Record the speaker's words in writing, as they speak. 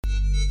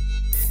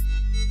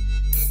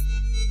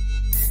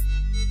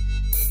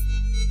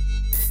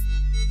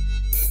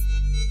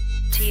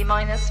T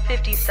minus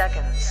 50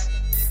 seconds.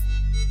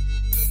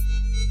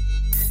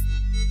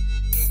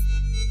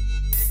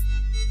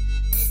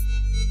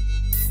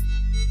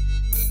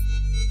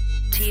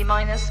 T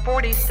minus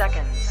 40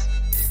 seconds.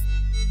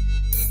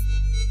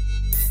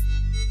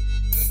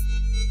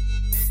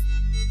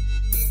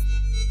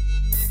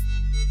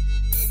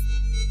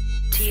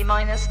 T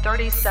minus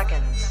 30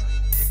 seconds.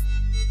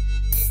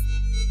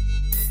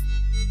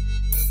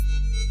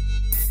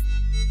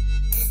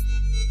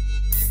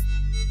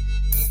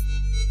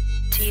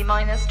 T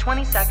minus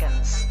 20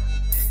 seconds.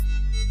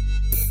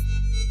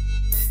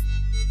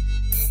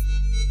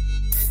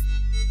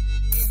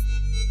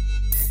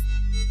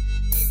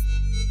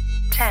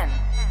 Ten,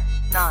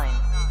 9,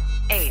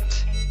 8,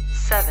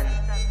 7,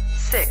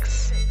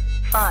 6,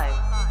 5,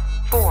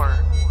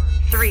 4,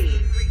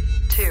 3,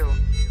 2,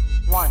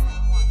 1,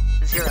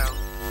 0.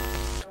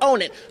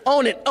 Own it,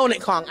 own it, own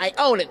it, Kong. I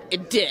own it.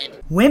 It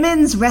did.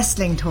 Women's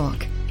Wrestling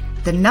Talk,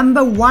 the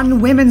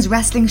 #1 women's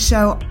wrestling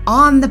show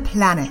on the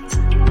planet.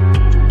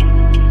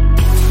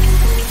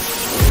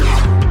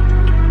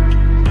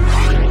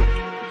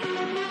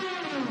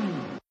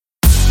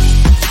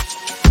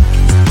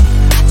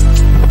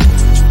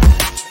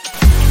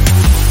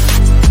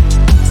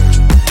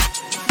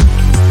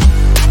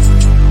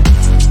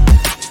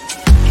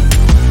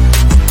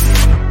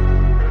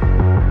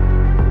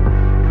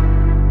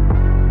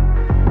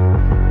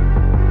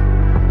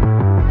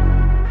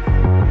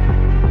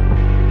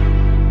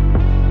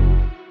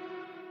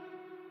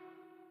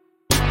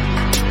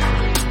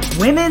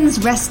 Women's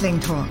Wrestling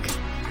Talk,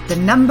 the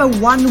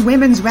 #1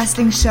 women's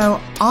wrestling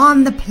show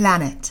on the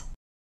planet.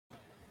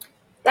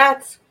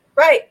 That's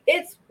right.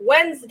 It's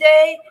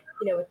Wednesday.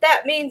 You know what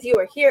that means. You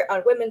are here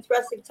on Women's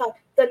Wrestling Talk,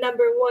 the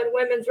 #1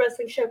 women's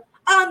wrestling show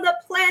on the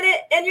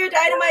planet. And your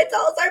Dynamite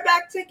dolls are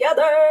back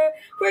together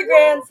for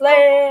Grand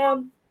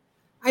Slam.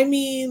 I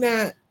mean,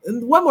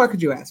 what more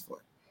could you ask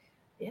for?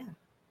 Yeah.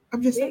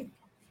 I'm just saying.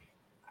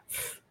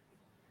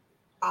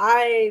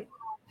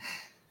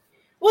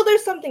 Well,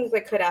 there's some things I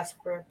could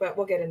ask for, but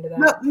we'll get into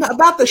that. No,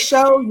 about the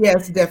show,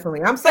 yes,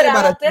 definitely. I'm saying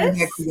about us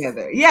this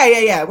together.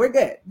 Yeah. We're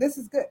good. This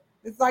is good.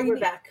 It's all you We're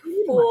need. back.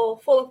 Full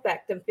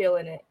effect. I'm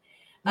feeling it.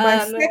 My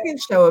second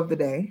show of the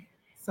day,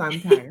 so I'm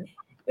tired.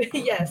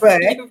 Yes.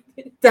 But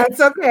that's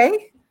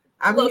okay.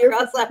 I'm here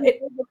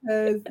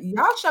because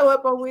y'all show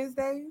up on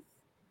Wednesdays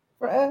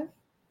for us.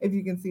 If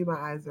you can see, my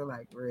eyes are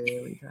like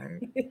really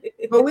tired.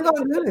 But we're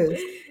going to do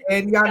this.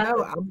 And y'all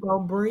know I'm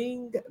going to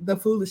bring the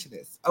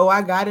foolishness. Oh,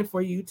 I got it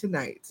for you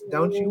tonight.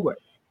 Don't you worry.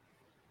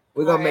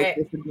 We're going to make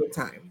this a good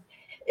time.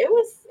 It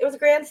was a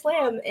Grand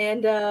Slam.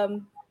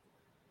 And,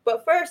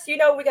 but first, you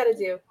know what we got to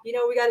do. Right.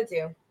 You got to do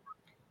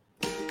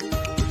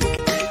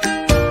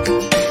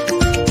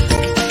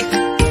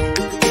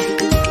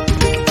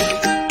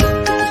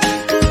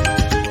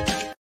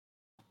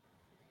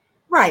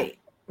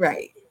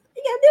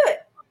it.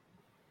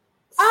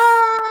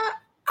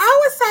 I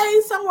would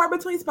say somewhere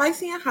between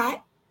spicy and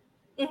hot.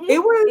 Mm-hmm. It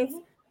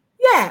was,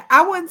 yeah.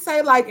 I wouldn't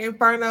say like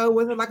Inferno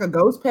wasn't like a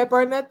ghost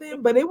pepper or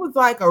nothing, but it was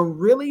like a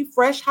really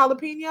fresh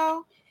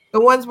jalapeno.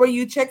 The ones where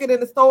you check it in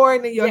the store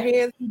and then your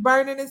hands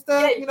burning and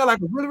stuff. Yeah. You know, like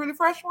a really, really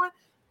fresh one.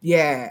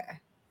 Yeah.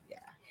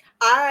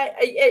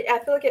 I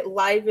feel like it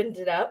livened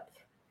it up.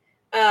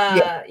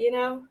 You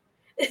know.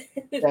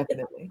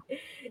 Definitely.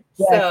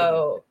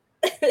 So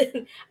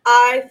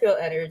I feel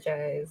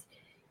energized.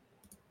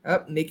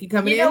 Up, Nikki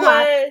coming in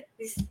hot. What?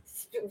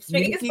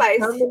 Speaking Nikki of spice,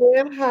 coming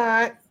in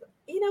hot.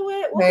 You know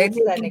what? We'll get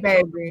to that,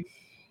 Nikki.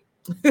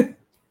 Baby.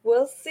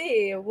 We'll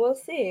see.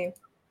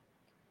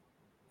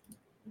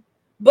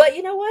 But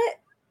you know what?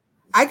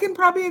 I can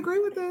probably agree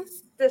with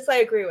this. This I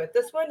agree with.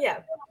 This one,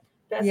 yeah.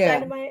 Best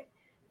Dynamite.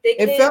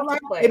 It felt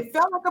like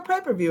a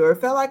pay-per-view, or it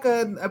felt like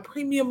a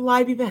premium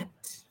live event.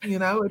 You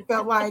know, it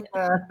felt like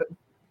oh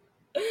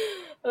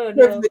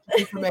no.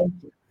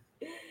 Information.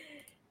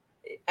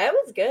 It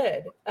was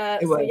good.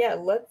 So yeah,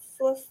 let's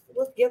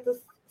get this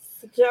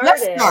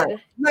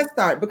started. Let's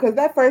start because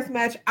that first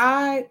match,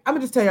 I'm gonna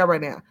just tell y'all right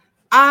now.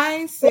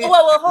 I said,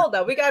 well, hold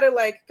on. We gotta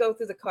go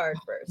through the card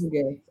first.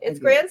 Okay, it's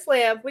Grand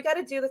Slam. We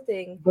gotta do the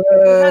thing. We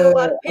had a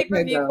lot of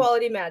pay-per-view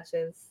quality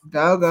matches.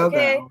 Go.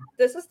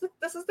 This is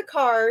the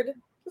card.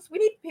 We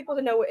need people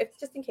to know if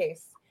just in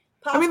case.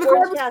 The card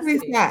was pretty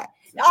stacked.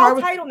 All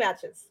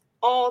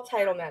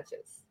title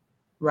matches.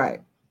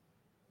 Right.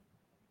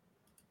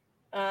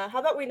 How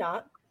about we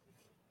not?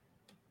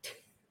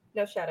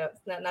 No shout outs.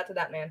 Not to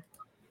that man.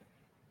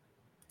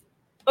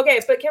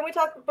 Okay, but can we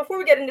talk before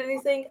we get into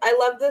these things? I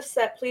love this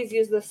set. Please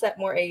use this set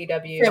more,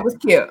 AEW.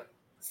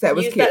 Set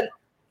was cute.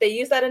 They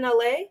used that in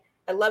LA.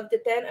 I loved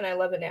it then and I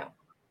love it now.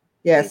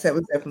 Yeah, set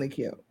was definitely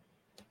cute.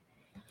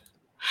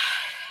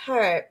 All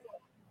right.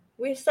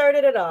 We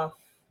started it off.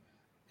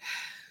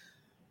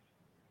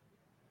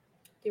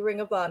 The Ring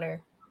of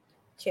Honor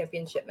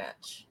championship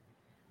match.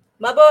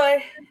 My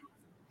boy,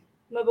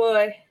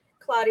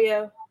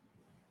 Claudio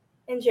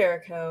and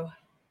Jericho.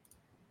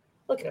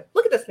 Look at him.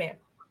 Look at this man.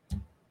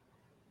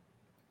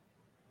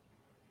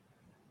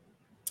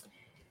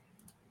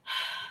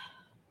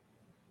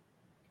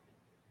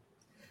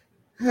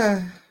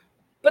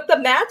 But the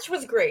match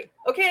was great.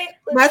 Okay,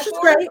 Match was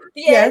before great.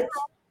 the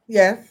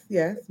Yes, end,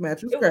 yes.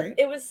 Match was great.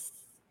 it was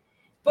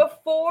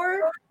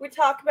before we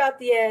talk about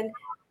the end.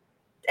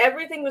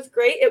 Everything was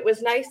great. It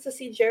was nice to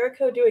see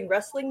Jericho doing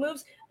wrestling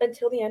moves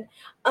until the end.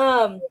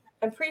 I'm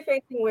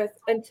prefacing with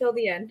until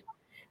the end.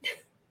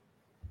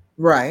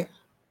 Right.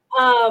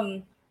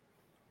 Um,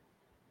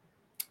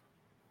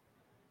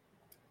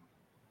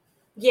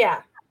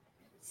 yeah.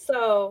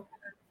 So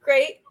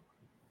great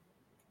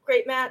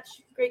match,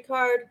 great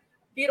card,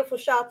 beautiful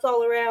shots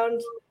all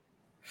around.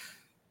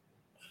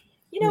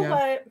 You know Yeah.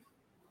 what?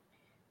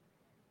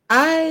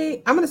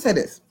 I'm gonna say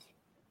this.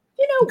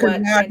 You know Because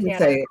what, now I can Santana?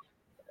 say it.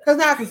 Because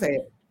now I can say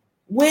it.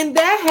 When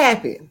that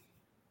happened,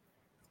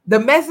 the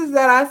message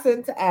that I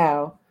sent to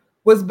Al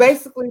was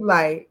basically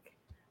like,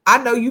 I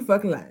know you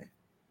fucking lying.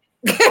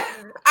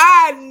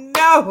 I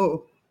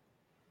know.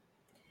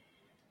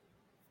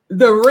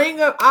 The Ring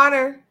of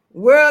Honor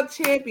World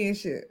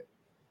Championship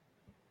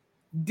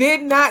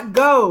did not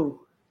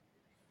go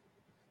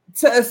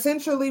to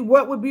essentially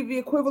what would be the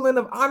equivalent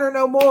of Honor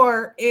No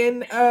More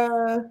in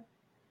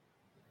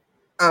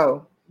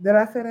oh, did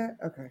I say that?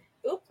 Okay.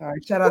 Oop.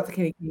 Sorry. Shout out to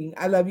Kenny King.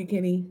 I love you,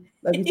 Kenny.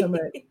 Love you so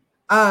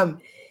much.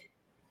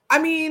 I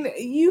mean,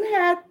 you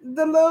had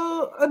the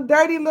little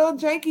dirty little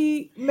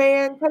janky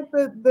man take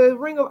the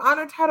Ring of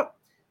Honor title.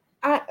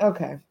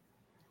 Okay.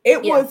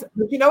 It Yeah. was,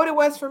 but you know what it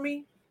was for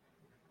me?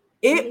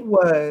 It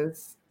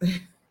was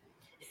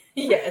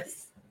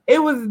Yes. it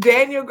was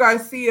Daniel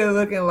Garcia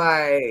looking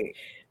like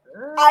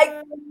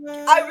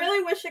I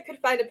really wish I could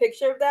find a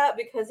picture of that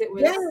because it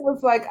was. yeah, it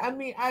was like, I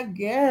mean, I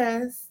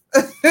guess.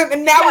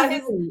 And that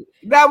was me.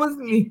 That was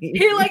me.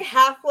 He like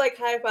half like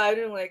high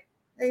fived and like,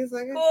 He's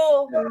like,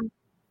 cool.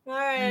 All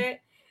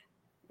right.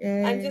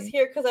 yeah. I'm just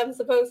here because I'm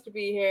supposed to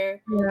be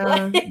here. Yeah.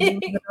 Like, I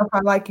don't know if I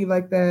like you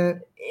like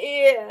that.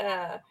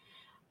 yeah.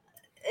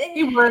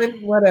 He won,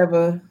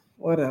 whatever.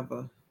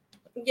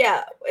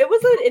 Yeah, it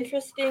was an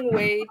interesting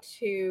way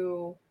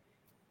to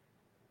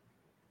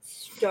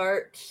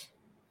start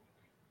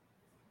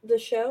the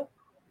show.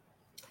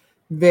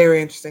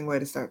 Very interesting way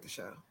to start the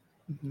show.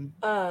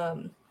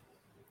 Mm-hmm.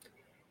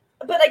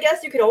 But I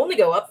guess you could only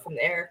go up from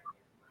there.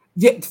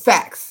 Yeah,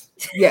 facts.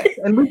 Yes,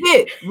 and we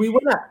did. We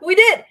went up. We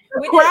did.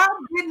 The crowd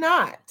did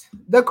not.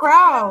 The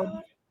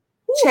crowd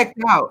checked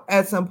out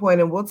at some point,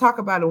 and we'll talk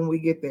about it when we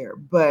get there.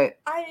 But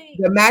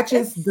the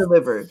matches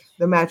delivered.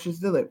 The matches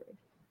delivered.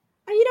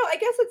 I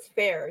guess it's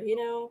fair.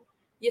 You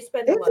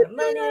spend a lot of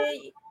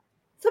money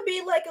to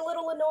be like a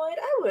little annoyed.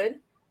 I would.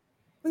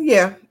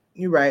 Yeah,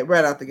 you're right.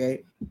 Right out the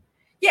gate.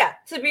 Yeah,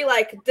 to be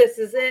like, this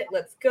is it.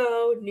 Let's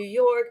go. New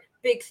York,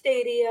 big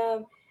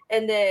stadium,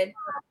 and then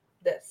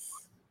this.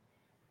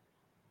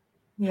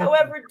 Yeah.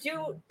 However,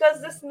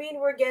 does this mean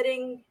we're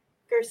getting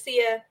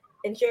Garcia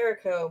and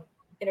Jericho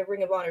in a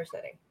Ring of Honor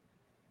setting?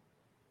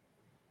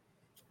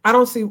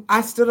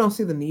 I still don't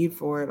see the need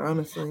for it,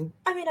 honestly.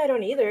 I mean, I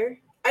don't either.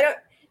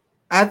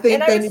 I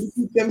think they need to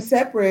keep them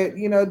separate.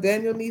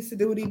 Daniel needs to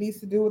do what he needs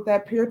to do with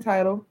that pure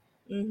title.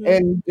 Mm-hmm.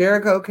 And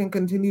Jericho can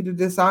continue to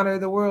dishonor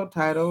the world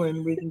title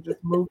and we can just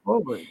move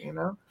forward,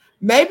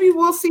 Maybe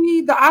we'll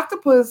see the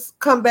Octopus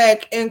come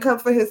back and come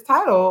for his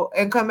title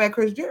and come at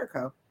Chris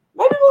Jericho.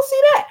 Maybe we'll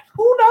see that.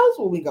 Who knows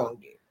what we're going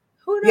to get?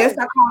 Who knows? Yes,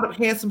 I called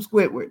him Handsome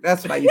Squidward.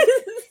 That's what I used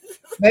to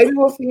say. Maybe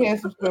we'll see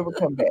Handsome Squidward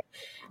come back.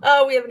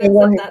 Oh, we haven't said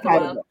that in a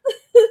while.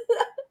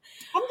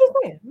 I'm just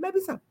saying. Maybe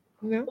so.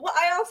 Well,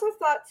 I also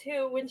thought,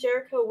 too, when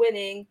Jericho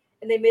winning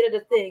and they made it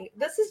a thing,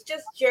 this is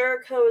just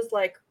Jericho's,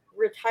 like,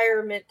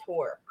 retirement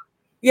tour.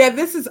 Yeah,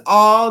 this is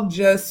all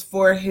just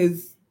for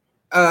his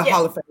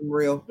Hall of Fame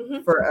reel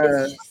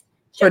for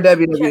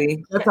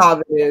WWE. That's all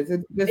it is.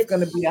 It's just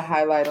going to be a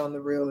highlight on the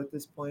reel at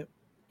this point.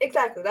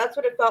 Exactly. That's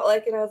what it felt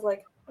like, and I was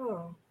like,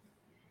 oh.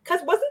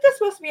 Because wasn't this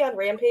supposed to be on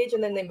Rampage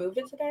and then they moved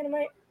it to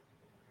Dynamite?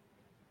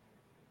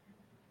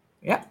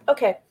 Yeah.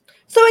 Okay.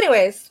 So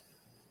anyways.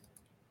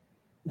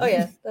 Oh,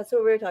 yeah. That's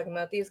what we were talking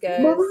about. These guys.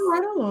 Moving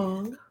right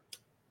along.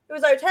 It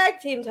was our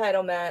tag team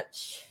title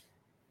match.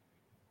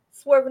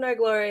 Swerve and Our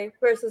Glory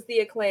versus The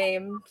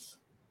Acclaimed.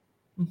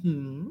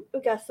 Mm-hmm.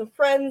 We got some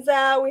friends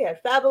out. We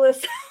had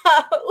Fabulous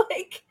out.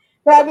 Like,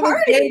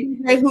 Fabulous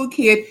DJ Who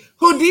Kid.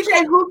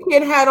 DJ Who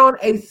Kid had on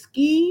a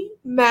ski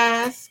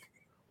mask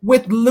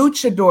with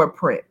luchador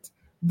print.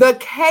 The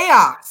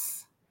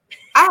chaos.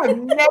 I have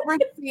never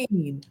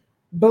seen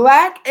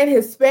Black and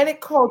Hispanic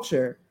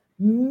culture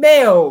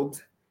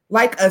meld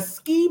like a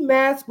ski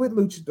mask with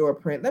luchador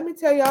print. Let me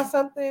tell y'all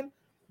something.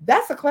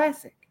 That's a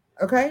classic.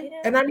 Okay?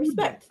 Yeah, and I need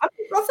one. I'm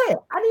just gonna say it.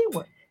 I need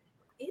one.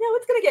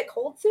 It's gonna get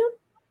cold soon.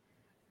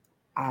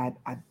 I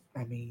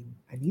mean,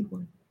 I need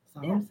one.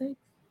 That's all I'm saying.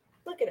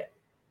 Look at it.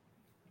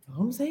 That's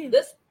all I'm saying.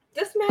 This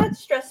match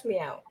stressed me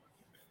out.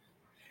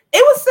 It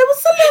was a little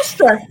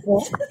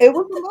stressful. It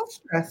was a little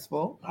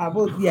stressful.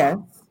 Yes.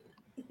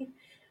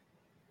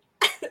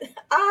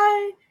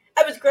 I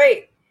was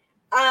great.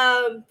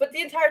 But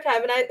the entire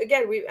time, and I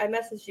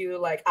messaged you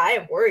like, I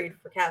am worried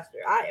for Caster.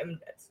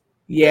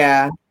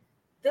 Yeah.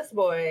 This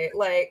boy,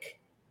 like.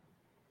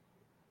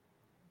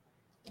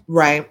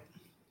 Right.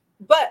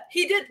 But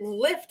he did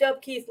lift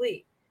up Keith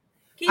Lee.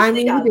 Keith I Lee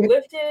mean, got he did.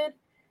 lifted.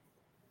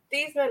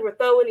 These men were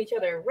throwing each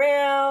other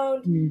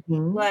around.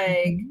 Mhm,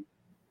 Like, mhm.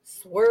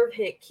 Swerve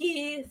hit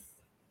Keith.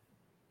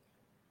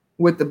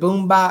 With the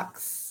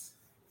boombox.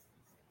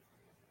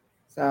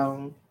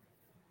 So,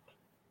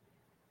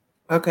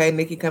 okay,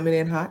 Nikki coming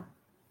in hot.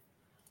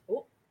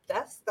 Ooh,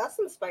 that's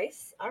some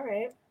spice. All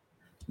right.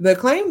 The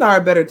Acclaimed are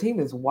a better team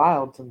is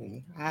wild to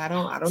me. I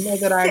don't know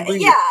that I agree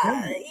with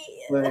Yeah.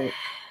 that,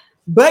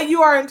 but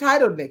you are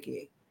entitled,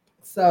 Nikki.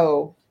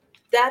 So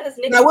That is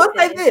and I Nikki's will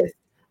say opinion. this: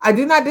 I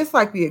do not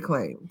dislike the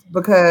Acclaimed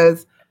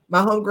because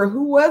my homegirl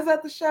who was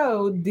at the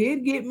show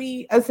did get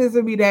me a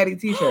Scissor Me Daddy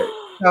T-shirt.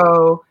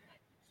 So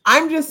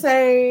I'm just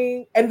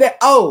saying, and that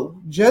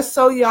just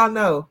so y'all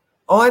know,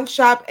 on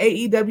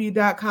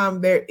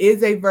shopaew.com there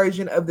is a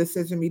version of the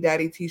Scissor Me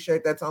Daddy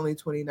T-shirt that's only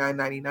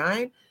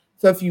 $29.99.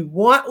 So if you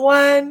want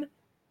one,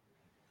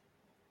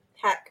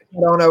 Heck.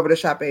 head on over to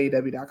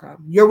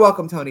shopaew.com. You're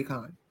welcome, Tony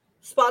Khan.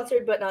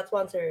 Sponsored but not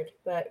sponsored,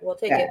 but we'll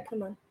take Yeah. it.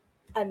 Come on.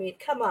 I mean,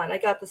 come on. I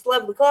got this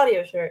lovely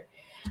Claudio shirt.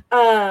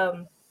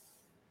 I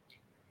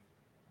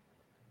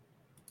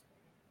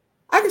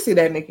can see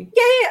that, Nikki.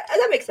 Yeah,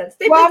 that makes sense.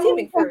 They've been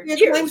teaming for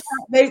years.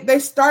 They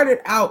started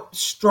out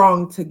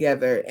strong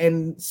together,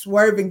 and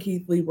Swerve and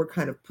Keith Lee were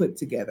kind of put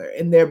together,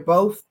 and they're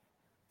both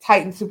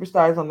Titan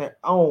superstars on their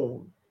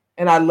own.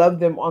 And I love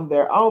them on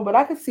their own, but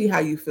I can see how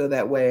you feel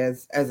that way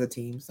as a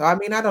team. So I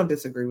mean, I don't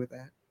disagree with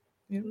that.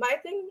 Yeah. My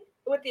thing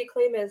with the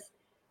Acclaim is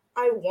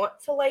I want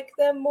to like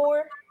them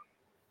more.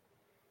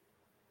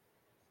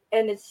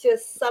 And it's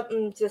just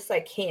something just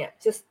I can't.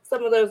 Just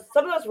some of those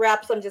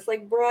raps I'm just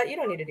like, bruh, you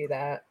don't need to do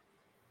that.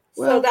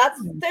 Well,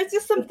 so there's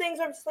just some things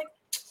where I'm just like,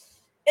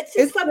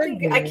 it's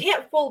something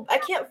I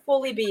can't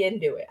fully be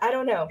into it. I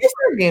don't know. It's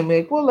their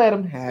gimmick. We'll let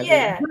them have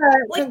it.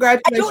 But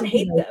congratulations. I don't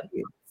hate them.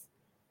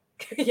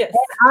 Yes.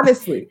 And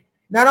honestly,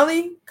 not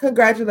only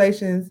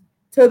congratulations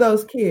to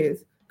those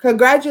kids,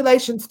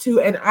 congratulations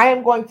to, and I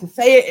am going to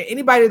say it,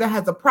 anybody that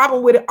has a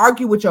problem with it,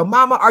 argue with your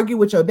mama, argue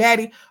with your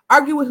daddy,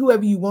 argue with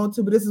whoever you want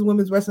to, but this is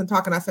women's wrestling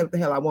talk, and I said what the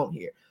hell I won't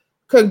hear.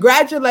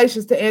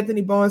 Congratulations to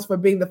Anthony Bowens for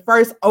being the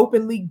first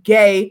openly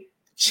gay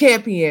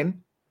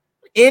champion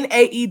in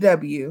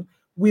AEW.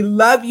 We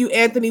love you,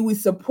 Anthony. We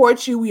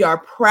support you. We are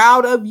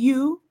proud of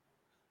you.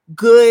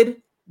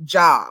 Good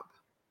job.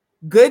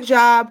 Good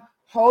job.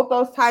 Hold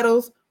those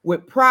titles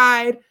with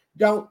pride.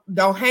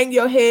 Don't hang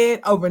your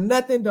head over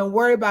nothing. Don't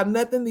worry about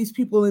nothing these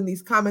people in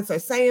these comments are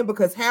saying,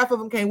 because half of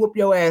them can't whoop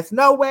your ass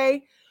no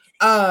way.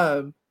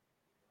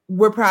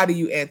 We're proud of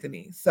you,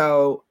 Anthony.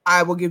 So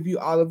I will give you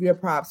all of your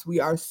props. We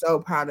are so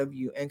proud of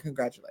you, and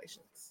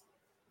congratulations.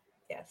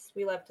 Yes,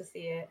 we love to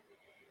see it.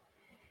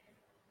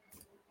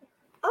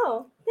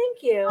 Oh,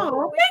 thank you.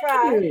 Oh, we thank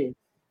tried. you.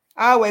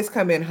 I always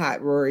come in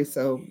hot, Rory,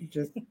 so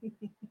just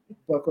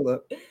buckle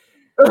up.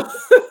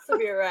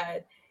 Severe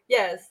ride.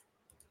 Yes.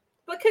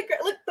 But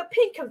look, the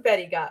pink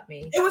confetti got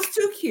me. It was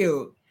too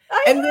cute.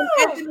 I know. Then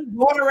Anthony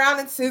going around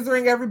and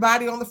scissoring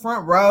everybody on the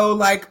front row.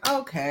 Like,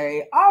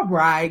 okay, all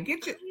right,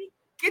 get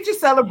your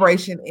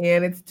celebration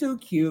in. It's too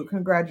cute.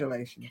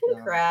 Congratulations.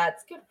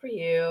 Congrats. Good for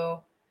you.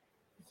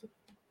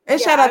 And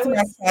shout out to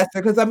Max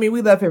Caster, because I mean,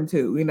 we love him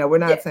too. You know, we're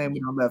not saying we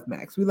don't love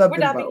Max. We love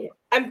them both.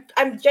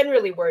 I'm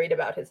generally worried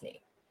about his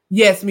knee.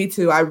 Yes, me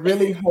too. I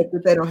really hope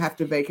that they don't have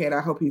to vacate.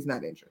 I hope he's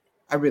not injured.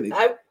 I really do.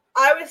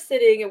 I was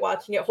sitting and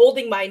watching it,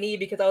 holding my knee,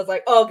 because I was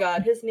like, oh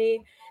God, his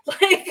knee.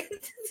 Like,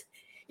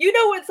 you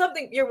know when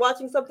you're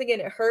watching something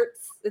and it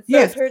hurts, it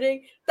starts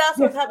hurting. That's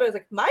what's happening. I was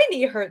like, my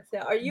knee hurts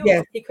now. Are you?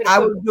 Yes. He I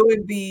was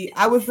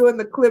doing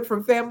the clip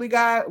from Family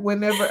Guy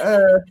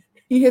whenever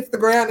he hits the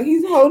ground and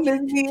he's holding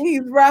his knee,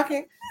 he's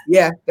rocking.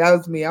 Yeah, that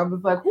was me. I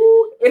was like,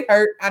 "Whoo, it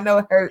hurt." I know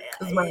it hurt.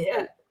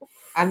 Yeah.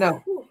 I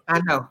know.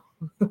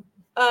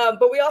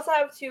 But we also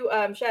have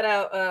to shout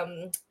out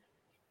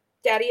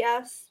Daddy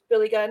Ass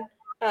Billy Gunn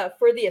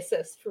for the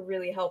assist, for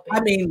really helping.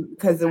 I mean,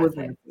 because it was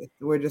an assist.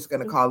 We're just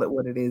gonna call it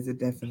what it is. It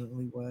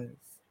definitely was.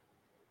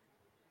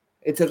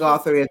 It took all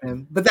three of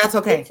them, but that's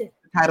okay.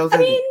 The titles. I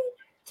mean,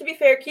 to be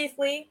fair, Keith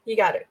Lee, you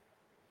got it.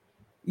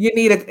 You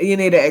need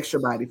an extra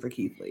body for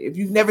Keith Lee. If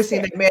you've never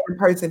seen that man in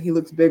person, he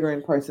looks bigger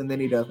in person than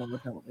he does on the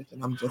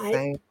television. I'm just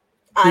saying.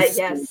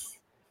 Yes.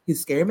 He's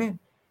a scary man.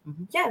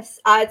 Mm-hmm. Yes.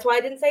 That's why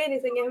I didn't say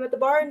anything to him at the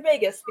bar in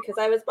Vegas, because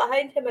I was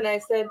behind him and I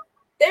said,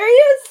 there he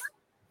is.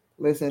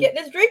 Listen.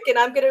 Getting his drink, and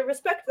I'm going to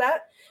respect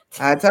that.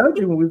 I told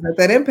you when we was at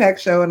that Impact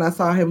show and I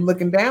saw him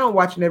looking down,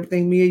 watching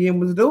everything Mia Yim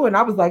was doing,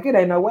 I was like, it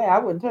ain't no way I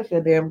wouldn't touch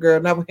that damn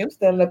girl. Not with him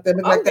standing up there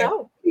looking like that.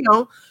 You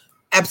know,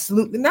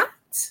 absolutely not.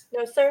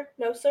 No, sir.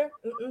 No, sir.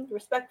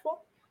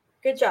 Respectful.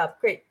 Good job.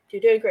 Great.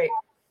 You're doing great.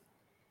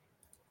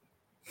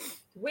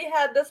 We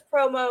had this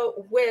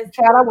promo with...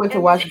 Chad, I went to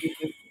wash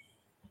dishes.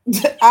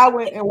 I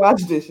went and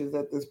washed dishes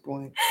at this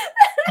point.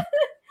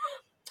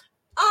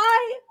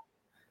 I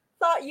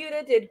thought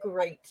Yuta did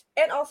great.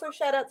 And also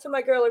shout out to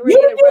my girl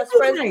Arena, Best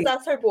Friends, because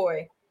that's her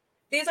boy.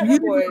 These are her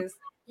boys.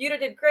 Yuta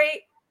did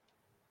great.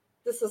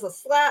 This is a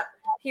slap.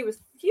 He was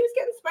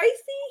getting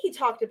spicy. He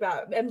talked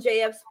about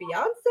MJF's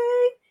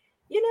fiance,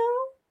 you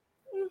know.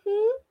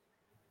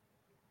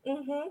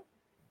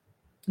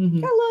 Mm-hmm.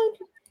 Mhm. Hello.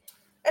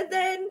 And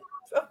then,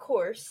 of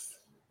course,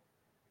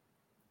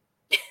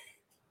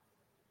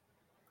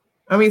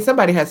 I mean,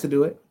 somebody has to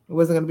do it. It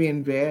wasn't going to be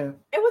in jail.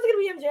 it wasn't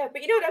going to be MJF,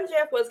 but you know what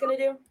MJF was going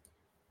to do?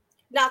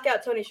 Knock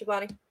out Tony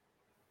Schiavone.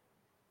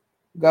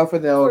 Go for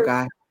the old For-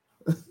 guy.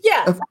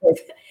 Yeah. Of course.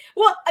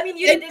 Well, I mean,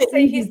 It's Yuta did an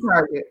say easy he's.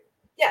 target.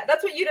 Yeah,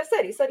 that's what Yuta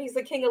said. He said he's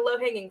the king of low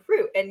hanging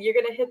fruit, and you're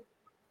going to hit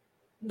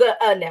the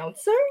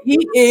announcer?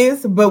 He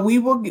is, but we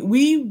will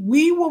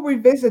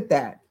revisit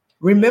that.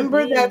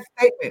 Remember that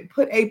statement.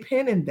 Put a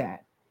pin in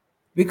that.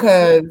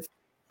 Because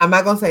I'm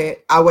not gonna say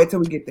it. I'll wait till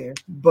we get there.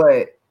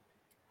 But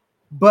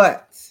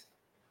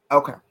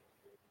okay.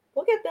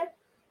 We'll get there.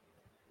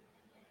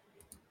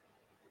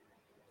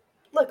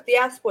 Look, the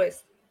Ass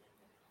Boys.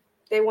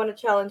 They want a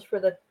challenge for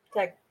the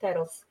tag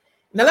titles.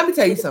 Now let me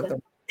tell you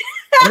something.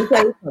 Let me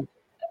tell you something.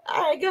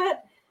 All right, go ahead.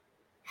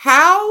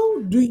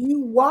 How do you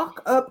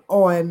walk up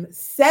on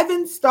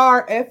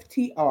 7-star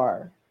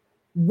FTR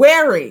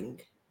wearing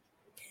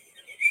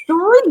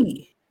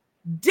 3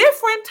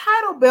 different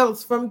title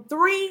belts from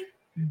 3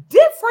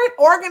 different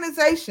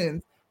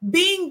organizations,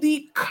 being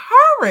the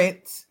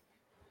current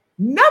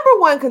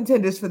 #1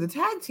 contenders for the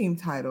tag team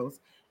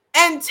titles,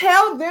 and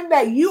tell them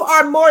that you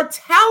are more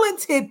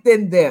talented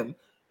than them?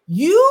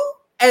 You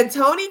and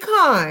Tony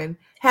Khan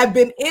have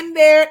been in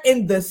there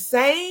in the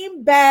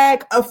same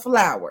bag of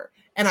flour.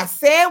 And I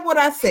said what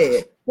I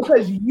said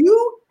because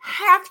you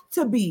have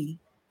to be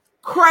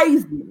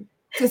crazy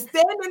to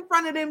stand in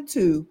front of them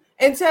two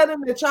and tell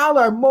them that y'all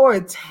are more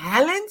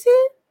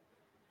talented.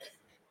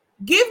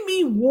 Give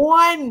me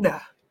one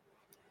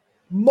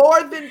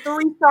more than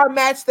 3-star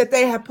match that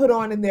they have put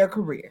on in their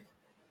career.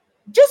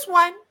 Just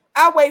one.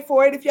 I'll wait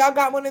for it. If y'all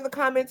got one in the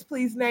comments,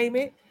 please name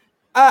it.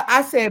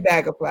 I said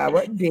bag of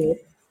flour. Did.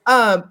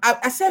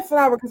 I said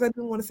flour because I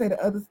didn't want to say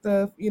the other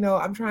stuff.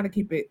 I'm trying to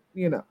keep it,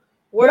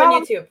 We're But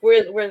on YouTube.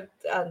 We're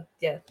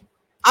yeah.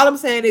 all I'm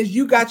saying is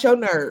you got your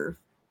nerve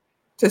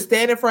to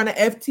stand in front of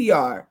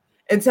FTR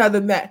and tell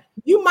them that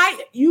you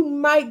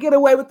might get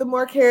away with the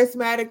more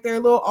charismatic. They're a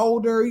little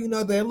older,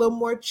 they're a little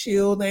more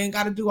chill. They ain't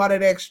got to do all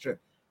that extra,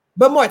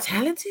 but more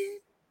talented.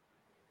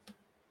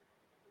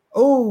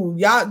 Oh,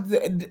 y'all,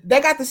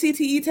 they got the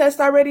CTE test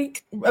already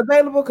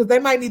available because they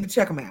might need to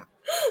check them out.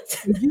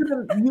 If you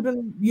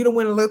done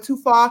went a little too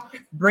far,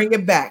 bring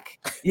it back.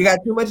 You got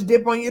too much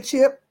dip on your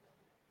chip.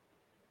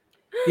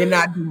 You're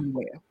not doing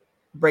well.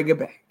 Bring it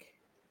back.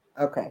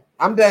 Okay,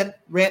 I'm done.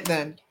 Rant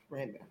done.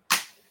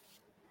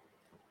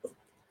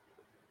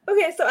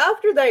 Okay, so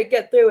after they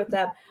get through with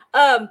them,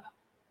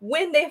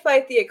 when they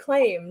fight the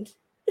Acclaimed,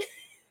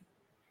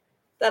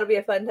 that'll be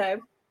a fun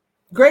time.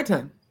 Great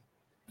time.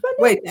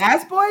 Wait, the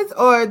Ass Boys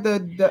or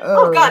the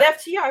oh god,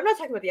 FTR. I'm not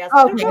talking about the Ass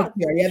Boys. Boys. Okay,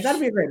 FTR. Yeah,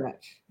 that'll be a great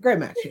match. Great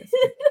match, yes.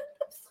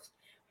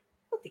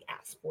 Not the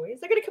Ass Boys.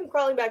 They're gonna come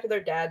crawling back to their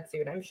dad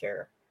soon, I'm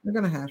sure. They're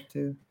gonna have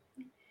to.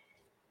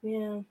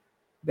 Yeah.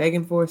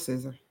 Begging for a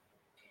scissor.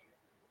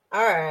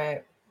 All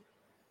right.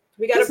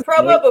 We got a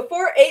promo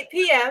before 8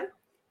 p.m.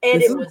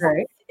 and it was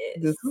great.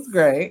 This was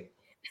great.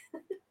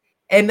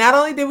 And not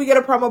only did we get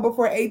a promo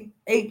before 8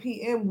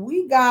 p.m.,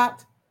 we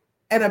got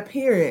an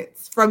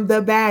appearance from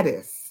the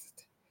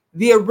baddest,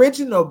 the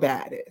original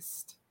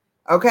baddest.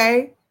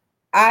 Okay?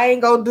 I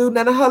ain't gonna do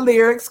none of her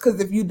lyrics because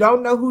if you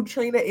don't know who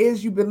Trina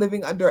is, you've been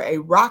living under a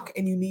rock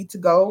and you need to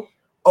go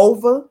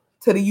over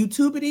to the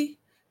YouTubity,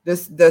 the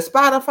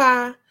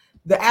Spotify,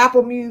 the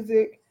Apple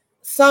Music,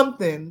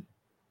 something,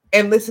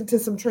 and listen to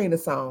some Trina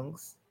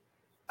songs.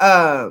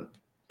 And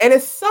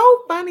it's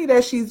so funny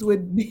that she's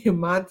with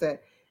Diamante.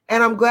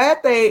 And I'm glad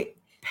they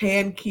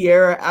panned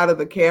Kiera out of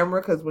the camera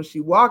because when she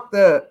walked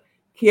up,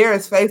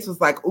 Kiera's face was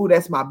like, "Ooh,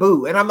 that's my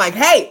boo." And I'm like,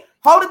 "Hey,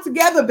 hold it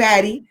together,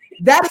 baddie.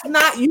 That is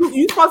not you.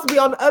 You're supposed to be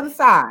on the other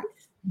side.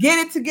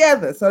 Get it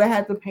together." So they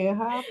had to pan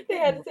her. They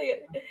had to say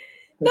it.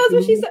 That's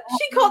what she said.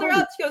 She called her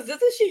out. She goes,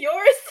 "Isn't she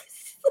yours?"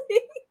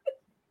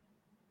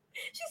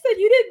 She said,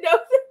 "You didn't know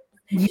that."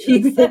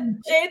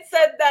 Jade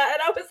said that,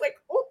 and I was like,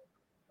 "Oh."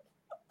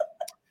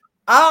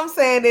 All I'm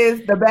saying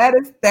is the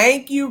baddest.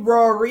 Thank you,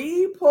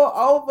 Rory. Pull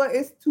over.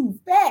 It's too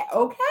fat.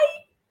 Okay.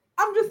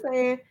 I'm just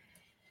saying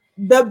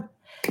the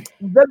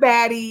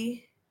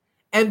baddie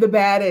and the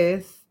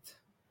baddest.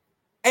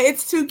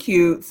 It's too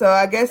cute. So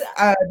I guess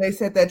they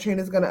said that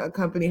Trina's going to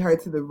accompany her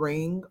to the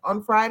ring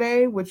on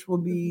Friday, which will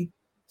be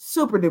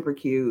super duper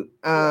cute.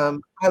 I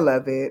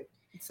love it.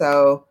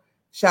 So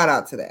shout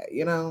out to that,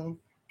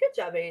 Good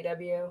job,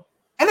 AEW.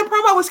 And the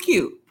promo was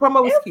cute.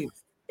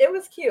 It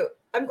was cute.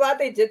 I'm glad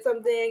they did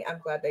something. I'm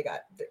glad they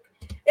got.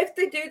 If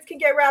the dudes can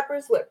get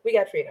rappers, look, we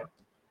got Trina.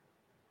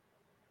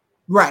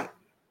 Right.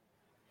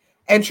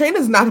 And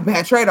Trina's not a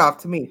bad trade-off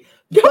to me.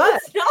 No,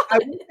 but it's not.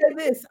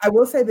 I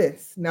will say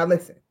this. Now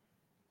listen,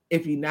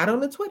 if you're not on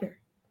the Twitter,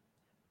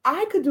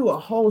 I could do a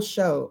whole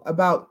show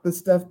about the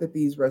stuff that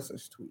these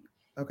wrestlers tweet.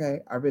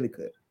 Okay, I really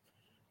could.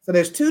 So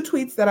there's 2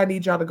 tweets that I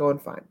need y'all to go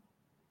and find.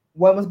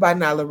 One was by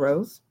Nyla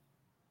Rose.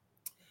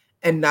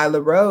 And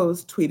Nyla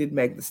Rose tweeted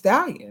Meg Thee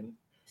Stallion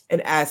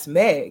and asked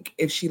Meg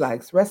if she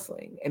likes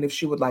wrestling and if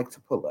she would like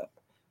to pull up.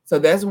 So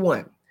there's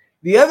one.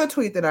 The other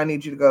tweet that I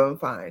need you to go and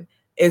find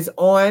is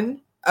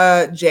on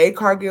Jade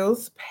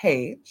Cargill's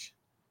page.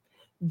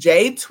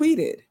 Jade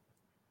tweeted,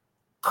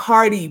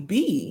 Cardi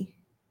B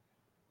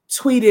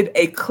tweeted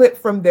a clip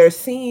from their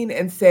scene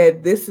and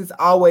said, "This is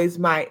always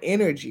my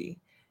energy."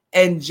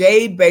 And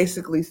Jade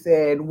basically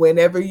said,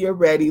 "Whenever you're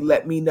ready,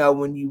 let me know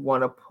when you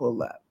want to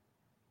pull up."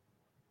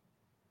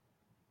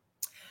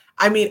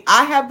 I mean,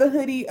 I have the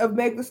hoodie of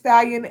Meg Thee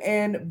Stallion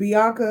and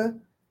Bianca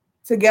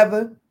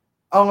together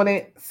on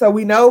it. So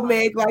we know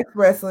Meg likes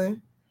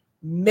wrestling.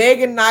 Meg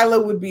and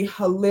Nyla would be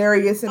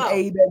hilarious in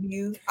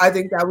AEW. I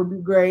think that would be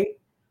great.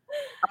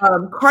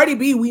 Cardi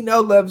B, we know,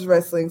 loves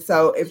wrestling.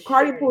 So if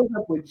Cardi pulls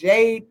up with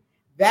Jade,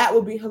 that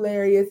would be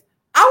hilarious.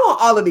 I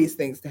want all of these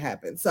things to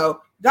happen.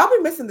 So don't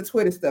be missing the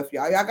Twitter stuff,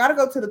 y'all. Y'all got to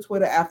go to the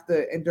Twitter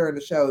after and during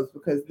the shows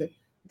because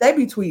they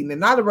be tweeting.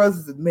 And Nyla Rose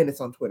is a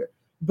menace on Twitter.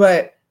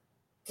 But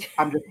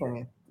I'm just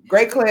saying.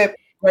 Great clip,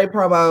 great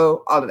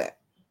promo, all of that.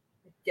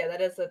 Yeah,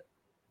 that is a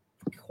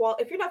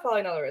if you're not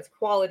following Nyla Rose,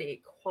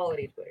 quality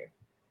Twitter.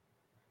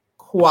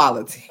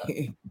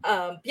 Quality.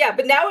 Yeah,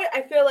 but now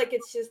I feel like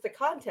it's just a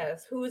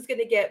contest. Who's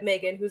gonna get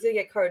Megan? Who's gonna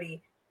get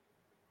Cardi?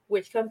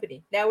 Which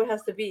company? Now it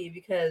has to be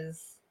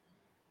because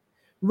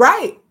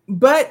right,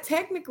 but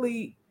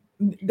technically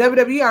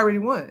WWE already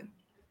won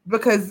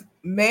because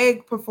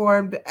Meg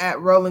performed at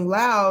Rolling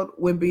Loud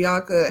when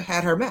Bianca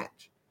had her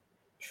match.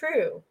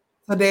 True.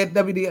 So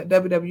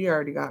WWE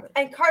already got it.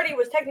 And Cardi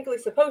was technically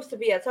supposed to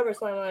be at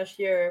SummerSlam last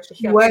year.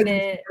 She was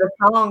the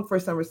song for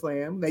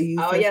SummerSlam. They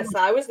used. Oh yes,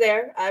 I was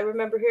there. I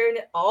remember hearing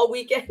it all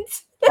weekend.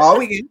 All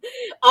weekend.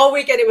 All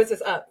weekend it was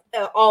just up.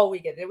 All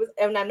weekend it was,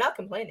 and I'm not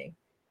complaining.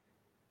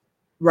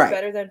 Right.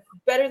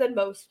 Better than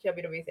most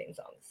WWE theme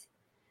songs.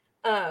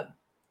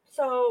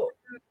 So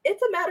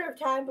it's a matter of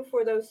time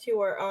before those two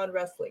are on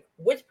wrestling.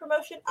 Which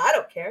promotion? I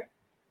don't care.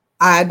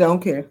 I don't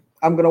care.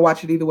 I'm gonna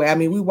watch it either way. I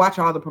mean, we watch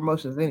all the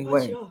promotions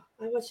anyway.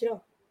 I watch it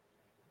all.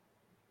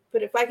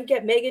 But if I can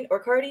get Megan or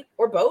Cardi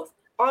or both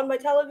on my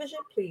television,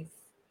 please.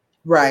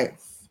 Right.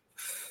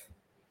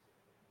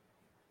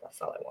 That's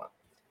all I want.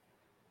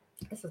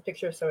 This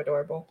picture is so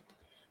adorable.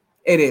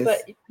 It is.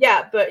 But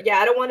yeah,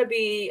 I don't want to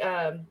be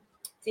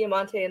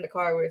Diamante in the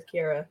car with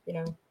Kiera, you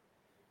know.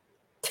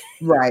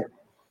 Right.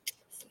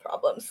 Some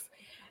problems.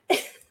 All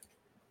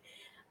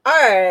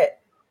right.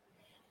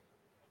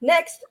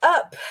 Next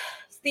up,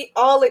 it's the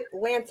All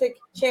Atlantic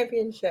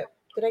Championship.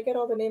 Did I get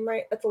all the name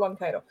right? That's a long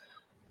title.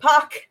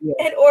 Pac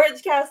and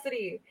Orange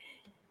Cassidy.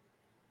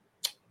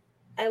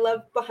 I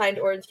love behind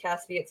Orange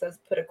Cassidy. It says,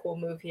 "Put a cool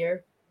move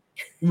here."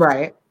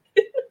 Right.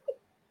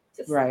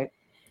 Right.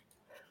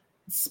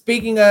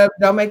 Speaking of,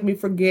 don't make me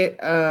forget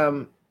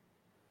to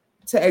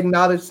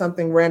acknowledge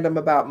something random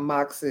about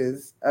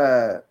Mox's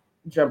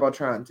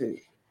Jumbotron too.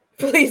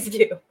 Please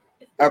do.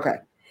 Okay.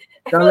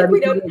 I feel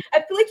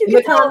like you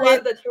can tell a lot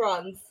of the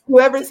Trons.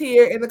 Whoever's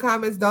here in the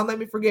comments, don't let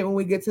me forget when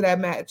we get to that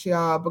match,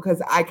 y'all,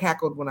 because I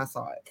cackled when I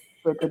saw it.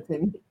 So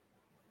continue.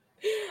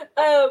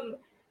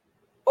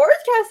 Orange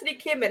Cassidy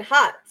came in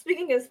hot.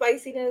 Speaking of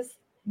spiciness,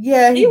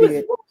 yeah, he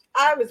did.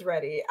 I was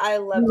ready. I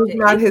loved it. He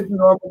was not his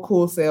normal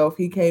cool self.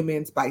 He came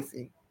in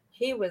spicy.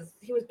 He was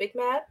big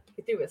mad.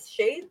 He threw his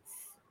shades.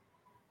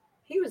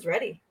 He was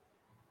ready.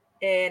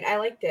 And I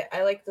liked it.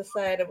 I liked the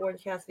side of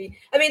Orange Cassidy.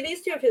 I mean,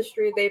 these two have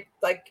history. They've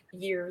like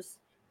years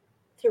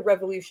to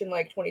Revolution,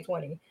 like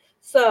 2020.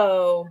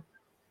 So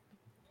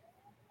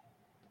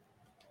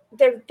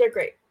they're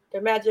great.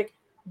 They're magic.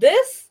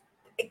 This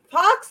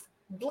Pox,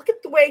 look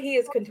at the way he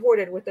is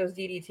contorted with those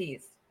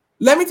DDTs.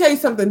 Let me tell you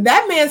something.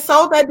 That man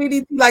sold that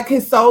DDT like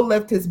his soul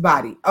left his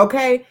body.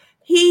 Okay,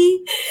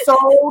 he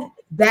sold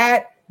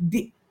that.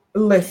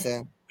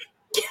 Listen.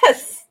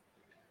 Yes.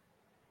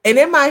 And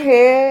in my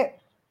head,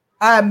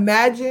 I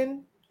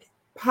imagine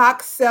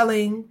Pac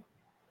selling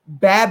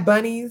Bad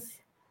Bunny's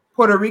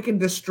Puerto Rican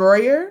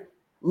Destroyer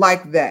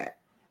like that.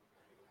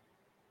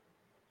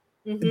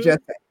 Mm-hmm. Just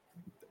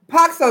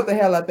Pac sold the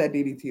hell out that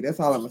DDT. That's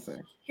all I'm gonna say.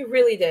 He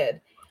really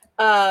did.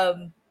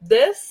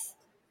 This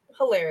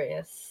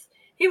hilarious.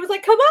 He was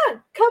like, "Come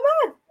on."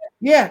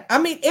 Yeah, I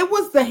mean, it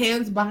was the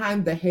hands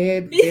behind the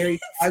head, very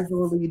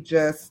casually,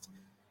 just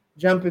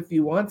jump if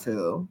you want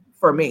to.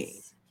 For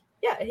me,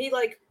 yeah, he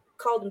like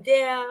called him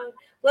down,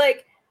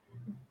 like.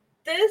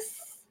 This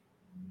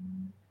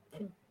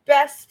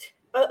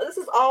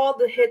is all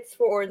the hits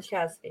for Orange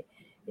Cassidy.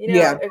 You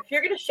know, if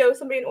you're gonna show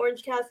somebody an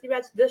Orange Cassidy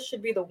match, this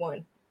should be the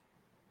one.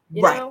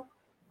 You know?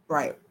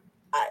 Right.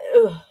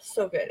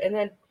 So good. And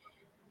then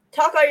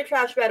talk all your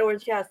trash about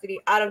Orange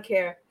Cassidy. I don't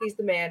care. He's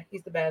the man.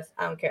 He's the best.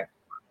 I don't care.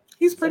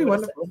 He's pretty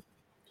wonderful.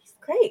 He's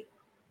great.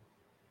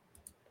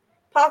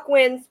 Pac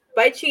wins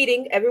by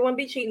cheating. Everyone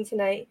be cheating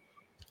tonight.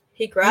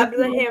 He grabbed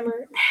the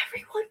hammer.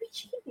 Everyone be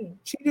cheating.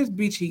 She just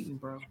be cheating,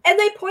 bro. And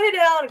they pointed it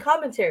out in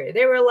commentary.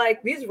 They were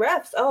like, "These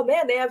refs, oh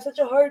man, they have such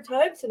a hard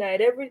time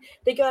tonight.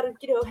 They got to,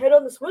 head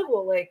on the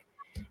swivel." Like,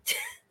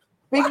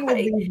 speaking of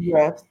these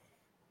refs,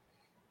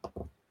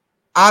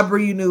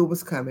 Aubrey, you knew it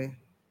was coming.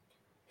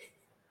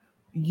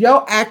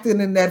 Your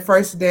acting in that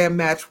first damn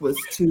match was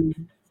too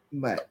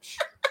much.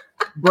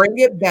 Bring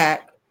it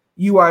back.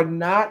 You are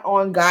not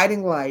on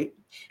Guiding Light.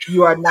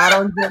 You are not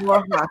on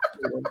General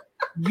Hospital.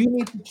 You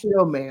need to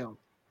chill, ma'am.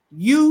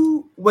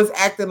 You was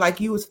acting like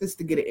you was fit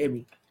to get an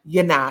Emmy.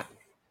 You're not.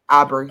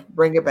 Aubrey,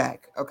 bring it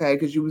back, okay?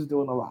 Because you was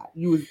doing a lot.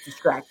 You was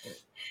distracted.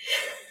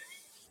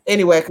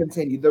 Anyway,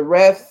 continue. The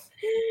refs,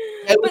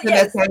 they was in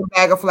that same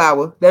bag of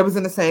flour. They was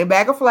in the same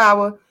bag of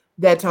flour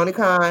that Tony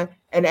Khan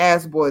and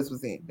Ass Boys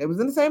was in. They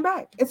was in the same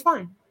bag. It's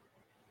fine.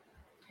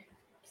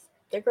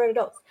 They're grown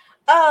adults.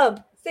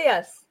 So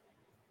yes,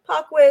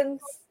 Pac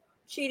wins.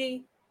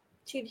 Cheaty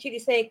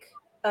Snake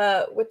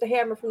with the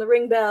hammer from the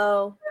ring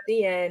bell.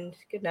 The end.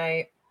 Good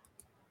night.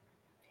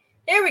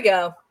 Here we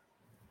go.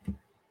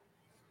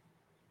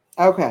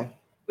 Okay.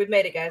 We've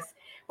made it, guys.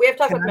 We have to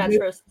talk about the match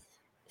first.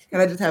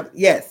 Can I just have,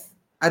 yes,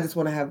 I just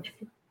want to have,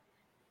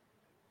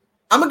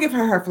 I'm going to give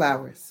her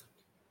flowers.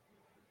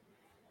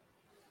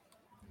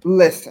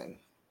 Listen,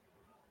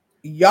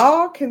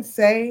 y'all can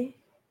say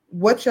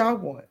what y'all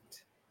want,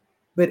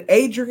 but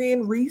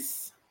Adrienne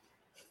Reese,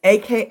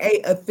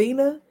 aka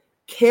Athena,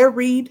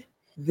 carried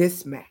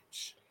this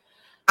match.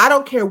 I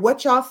don't care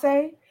what y'all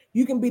say.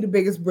 You can be the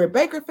biggest Britt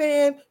Baker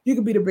fan. You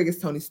can be the biggest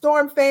Toni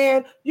Storm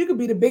fan. You can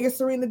be the biggest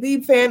Serena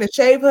Deeb fan and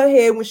shave her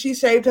head when she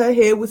shaved her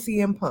head with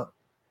CM Punk.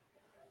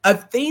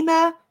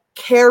 Athena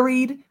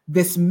carried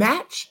this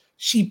match.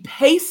 She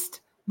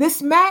paced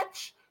this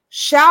match.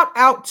 Shout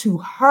out to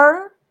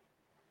her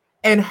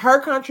and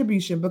her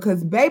contribution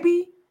because,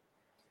 baby,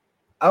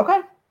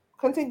 okay,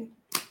 continue.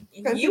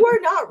 You are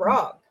not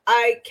wrong.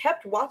 I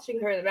kept watching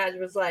her in the match.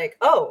 It was like,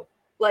 oh,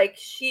 like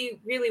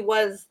she really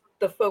was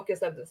the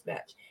focus of this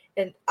match.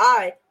 And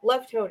I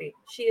love Toni.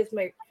 She is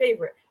my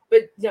favorite.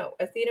 But no,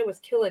 Athena was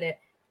killing it.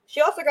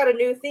 She also got a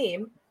new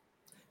theme.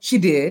 She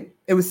did.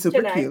 It was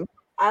super cute.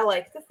 I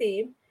like the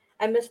theme.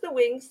 I miss the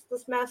wings.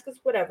 This mask is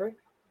whatever.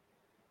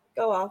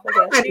 Go off,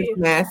 I guess.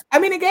 Mask. I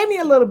mean, it gave me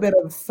a little bit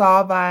of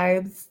Saw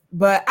vibes,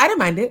 but I didn't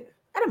mind it.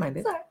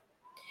 Sorry.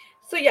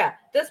 So yeah,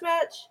 this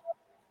match,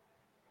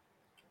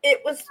 it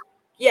was,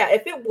 yeah,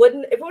 if it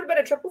would have been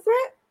a triple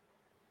threat,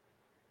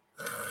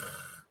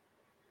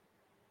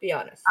 be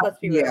honest. Let's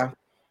be real. Yeah.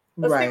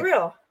 Let's be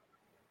real.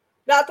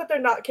 Not that they're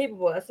not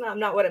capable. That's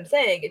not what I'm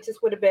saying. It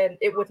just would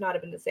not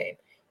have been the same.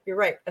 You're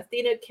right.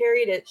 Athena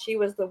carried it. She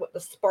was the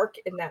spark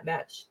in that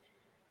match.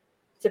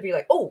 To be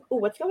like, oh,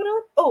 what's going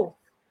on? Oh.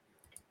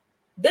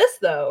 This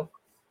though,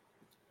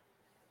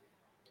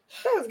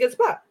 that was a good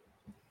spot.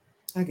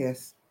 I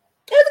guess.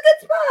 It was a good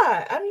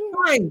spot. I mean,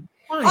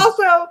 fine.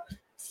 Also,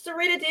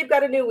 Serena Deeb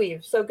got a new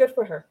weave, so good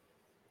for her.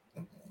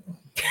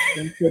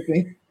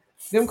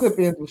 Them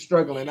clip-ins were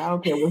struggling. I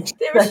don't care what she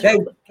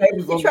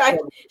tried.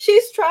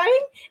 She's trying,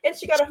 and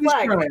she got a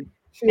flag.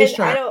 She's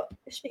trying.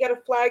 She got a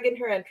flag in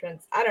her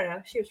entrance. I don't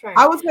know. She was trying.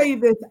 I will tell you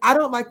this. I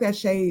don't like that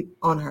shade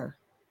on her.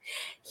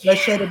 Yeah. That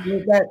shade of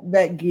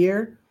that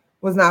gear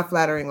was not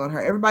flattering on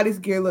her. Everybody's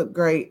gear looked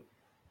great.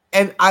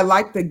 And I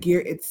like the gear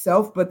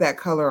itself, but that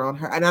color on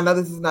her. And I know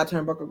this is not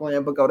Turnbuckle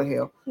Glam, but go to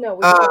hell. No,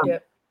 we loved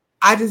it.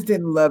 I just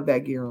didn't love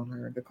that gear on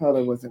her. The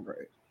color wasn't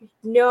great.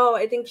 No,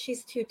 I think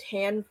she's too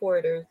tan for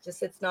it, or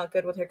just it's not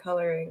good with her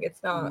coloring.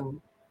 It's not.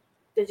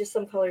 There's just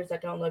some colors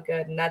that don't look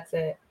good, and that's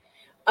it.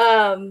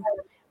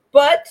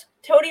 But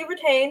Toni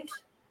retained,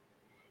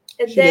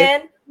 and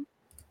then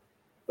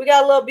we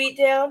got a little beat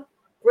down.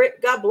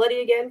 Britt got bloody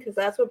again because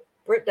that's what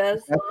Britt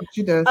does. That's what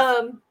she does.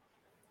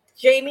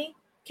 Jamie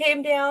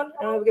came down.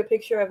 I don't have a good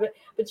picture of it,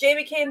 but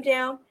Jamie came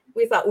down.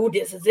 We thought, "Ooh,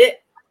 this is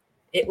it."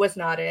 It was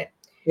not it.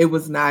 It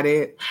was not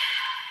it.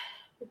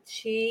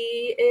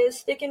 She is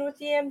sticking with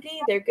DMD.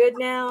 They're good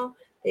now.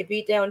 They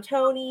beat down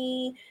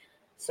Toni.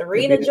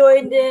 Serena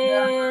joined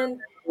in.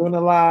 Doing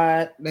a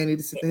lot. They need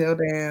to sit the hell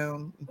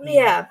down.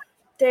 Yeah,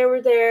 they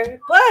were there.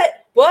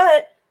 But.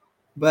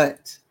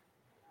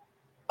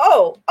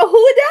 Oh, who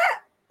was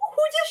that?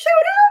 Who just showed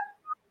up?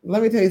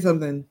 Let me tell you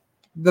something.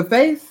 The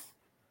face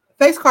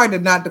card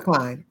did not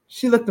decline.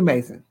 She looked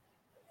amazing.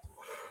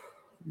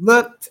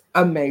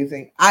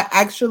 I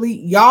actually,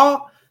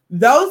 y'all,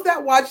 those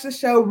that watch the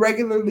show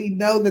regularly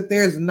know that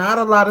there's not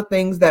a lot of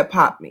things that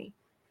pop me.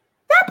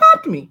 That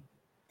popped me.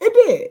 It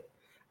did.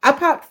 I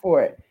popped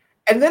for it.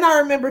 And then I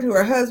remembered who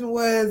her husband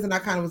was, and I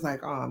kind of was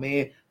like, oh,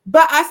 man.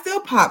 But I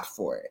still popped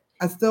for it.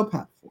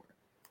 Sometimes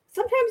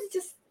it's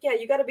just,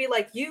 you got to be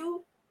like,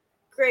 you,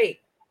 great.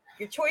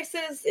 Your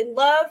choices in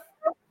love.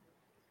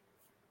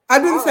 I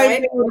do the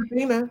same thing with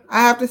Athena.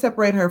 I have to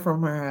separate her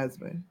from her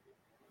husband.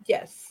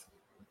 Yes.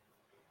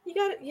 You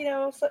got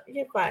it, so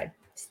you're fine.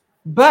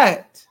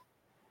 But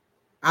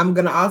I'm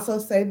going to also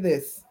say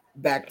this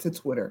back to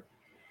Twitter.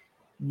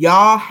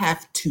 Y'all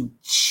have to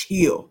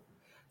chill.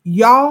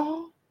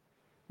 Y'all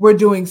were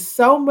doing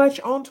so much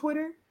on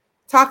Twitter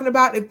talking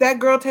about if that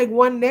girl take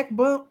one neck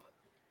bump,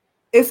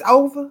 it's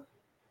over.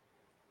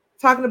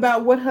 Talking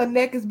about what her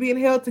neck is being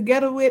held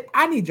together with.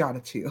 I need y'all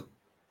to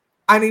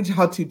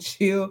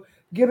chill.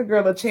 Give a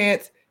girl a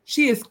chance.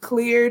 She is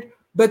cleared,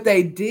 but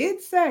they did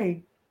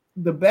say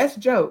the best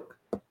joke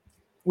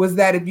was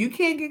that if you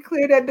can't get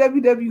cleared at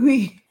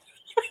WWE,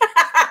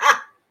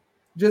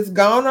 just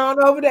gone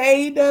on over to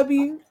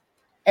AEW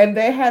and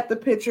they had the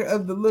picture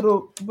of the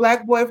little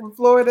black boy from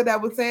Florida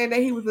that was saying that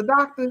he was a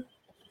doctor,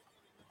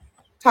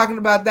 talking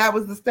about that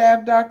was the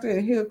staff doctor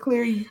and he'll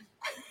clear you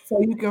so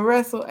you can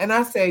wrestle. And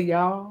I said,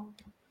 y'all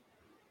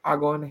are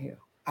going to hell.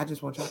 I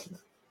just want y'all to know.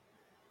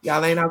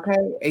 Y'all ain't okay,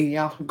 and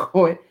y'all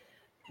going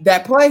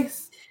that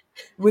place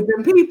with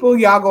them people,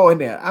 y'all going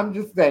there. I'm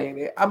just saying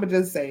it. I'm gonna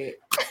just say it.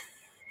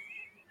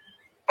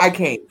 I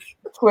can't.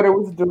 Twitter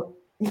was doing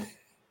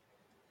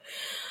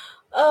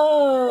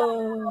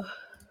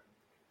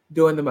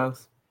the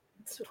most.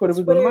 Twitter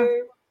was doing the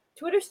most.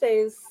 Twitter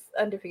stays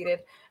undefeated.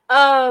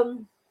 Yeah,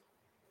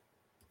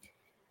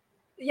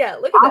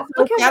 look at that.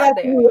 Look how shout bad out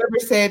they to are. whoever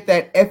said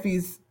that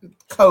Effie's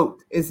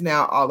coat is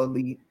now all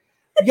elite.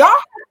 Y'all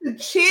have to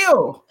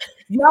chill.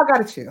 Y'all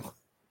gotta chill.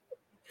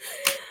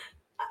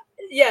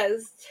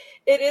 Yes,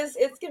 it is.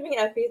 It's giving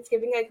Effie. It's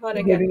giving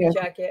iconic Giving Effie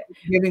Effie. jacket.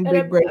 Giving And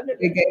big break,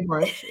 big game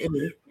brunch. It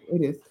is.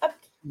 It is.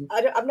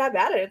 I'm not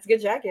mad at it. It's a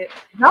good jacket.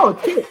 No,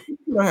 it's cute.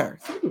 Her.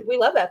 We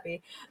love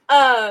Effie.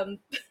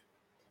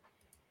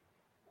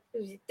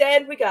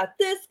 Then we got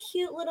this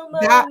cute little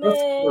moment.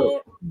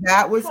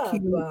 That was Come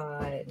cute.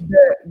 on.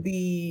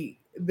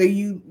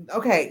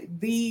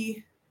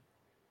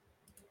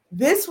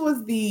 This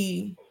was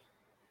the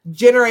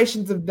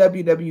generations of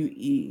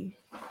WWE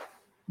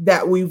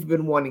that we've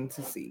been wanting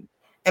to see.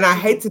 And I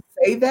hate to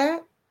say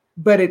that,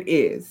 but it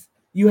is.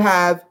 You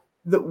have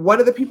one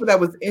of the people that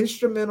was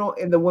instrumental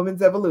in the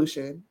women's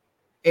evolution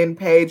in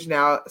Paige,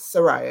 now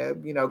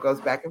Saraya,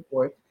 goes back and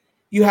forth.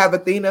 You have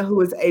Athena,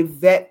 who is a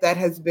vet that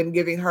has been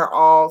giving her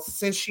all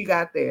since she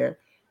got there.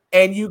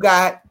 And you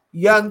got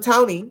young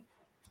Tony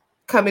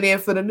coming in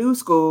for the new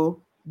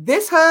school.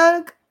 This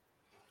hug,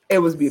 it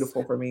was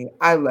beautiful for me.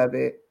 I love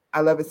it. I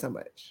love it so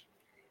much.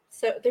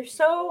 So they're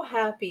so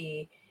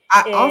happy.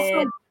 I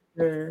also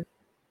wonder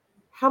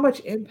how much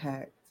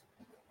impact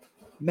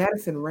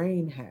Madison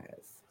Rain has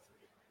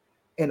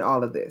in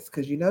all of this,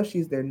 because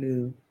she's their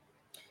new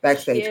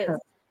backstage coach.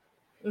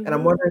 Mm-hmm. And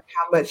I'm wondering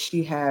how much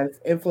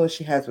influence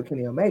she has with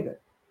Kenny Omega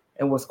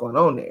and what's going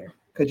on there,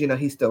 because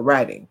he's still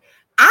writing.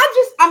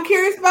 I'm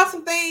curious about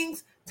some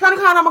things. Tony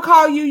Khan, I'm gonna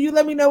call you. You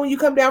let me know when you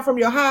come down from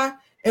your high,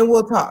 and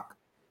we'll talk.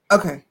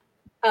 Okay.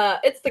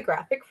 It's the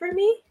graphic for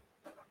me.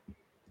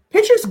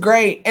 Picture's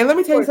great. And let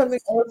me tell you something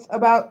else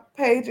about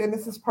Paige, and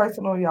this is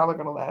personal. Y'all are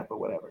gonna laugh or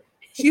whatever.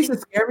 She used to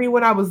scare me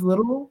when I was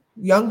littler,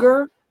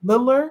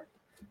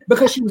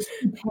 because she was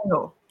too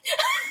pale.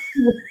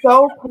 She was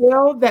so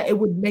pale that it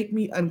would make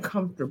me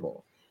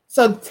uncomfortable.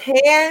 So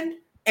tan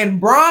and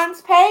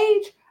bronze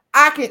Paige,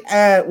 I can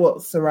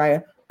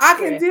Saraya, I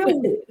can deal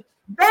with it.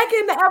 Back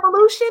in the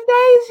evolution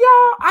days,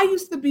 y'all, I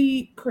used to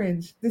be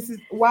cringe. This is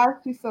why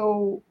she's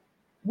so.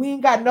 We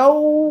ain't got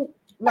no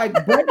like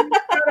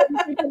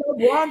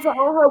bronzer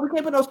on her. We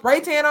can't put no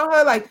spray tan on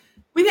her. Like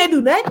we can't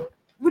do nothing.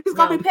 We just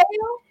gonna be pale.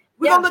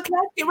 We gonna look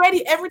like get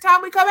ready every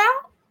time we come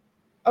out.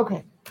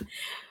 Okay.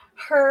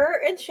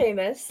 Her and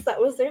Sheamus, that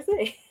was their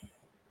thing.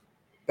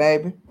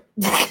 Baby.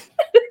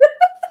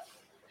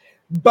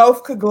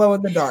 Both could glow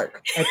in the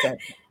dark at that.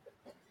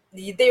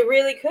 They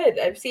really could.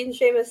 I've seen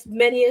Sheamus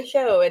many a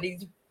show, and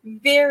he's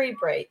very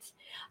bright.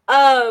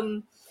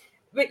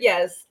 But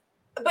yes,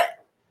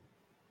 but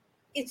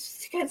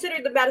it's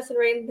considered the Madison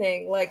Rain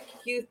thing. Like,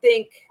 you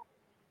think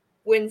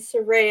when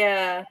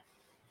Saraya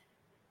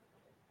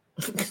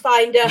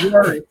signed up.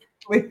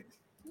 Please.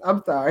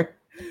 I'm sorry.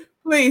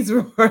 Please,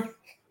 Rory.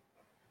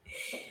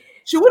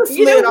 She would have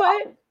slid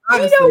off.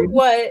 Honestly. You know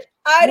what?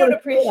 I don't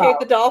appreciate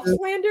the Dolph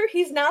slander.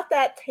 He's not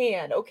that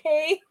tan,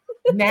 okay?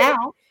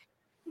 Now.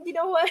 You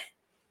know what?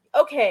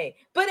 Okay.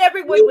 But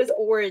everyone was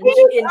orange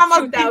in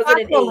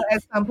 2008.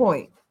 At some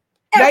point.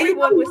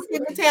 Everyone was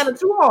getting the tanner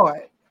too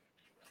hard.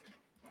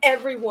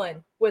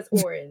 Everyone was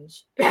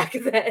orange back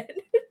then.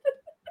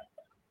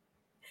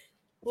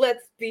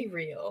 Let's be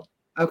real.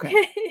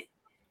 Okay.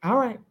 All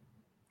right.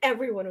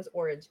 Everyone was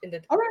orange in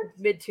the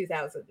mid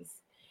 2000s.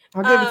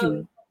 I'll give it to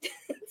you.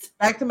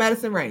 Back to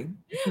Madison Rain.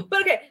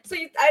 But okay, so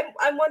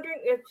I'm wondering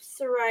if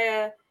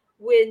Saraya,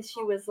 when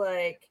she was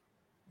like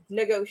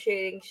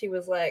negotiating, she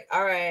was like,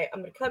 "All right, I'm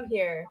gonna come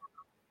here,"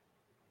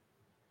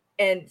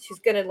 and she's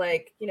gonna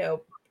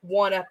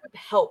want to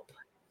help.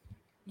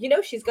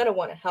 She's gonna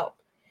want to help.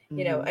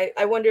 Mm-hmm.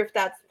 I wonder if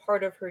that's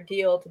part of her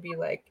deal, to be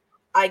like,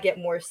 I get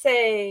more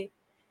say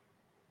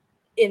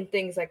in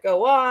things that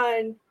go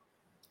on.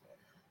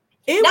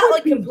 Not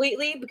like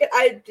completely, because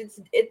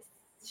it's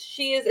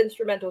she is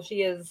instrumental.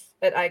 She is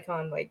an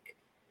icon. Like,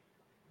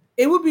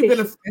 it would be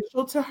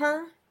beneficial to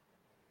her,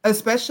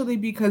 especially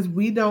because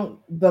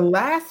the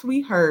last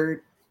we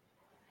heard,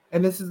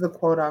 and this is a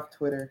quote off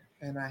Twitter,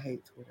 and I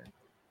hate Twitter.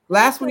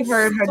 Last we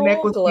heard, her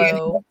neck was being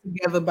held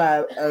together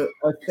by a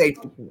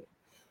safety pin.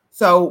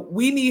 So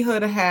we need her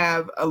to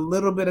have a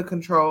little bit of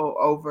control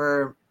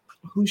over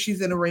who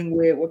she's in the ring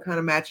with, what kind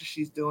of matches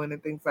she's doing,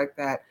 and things like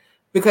that,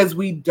 because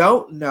we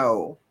don't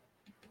know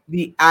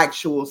the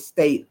actual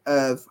state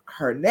of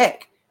her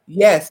neck.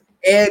 Yes,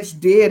 Edge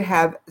did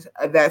have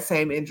that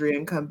same injury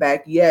and come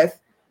back. Yes,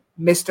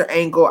 Mr.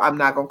 Angle, I'm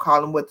not going to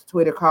call him what the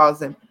Twitter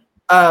calls him,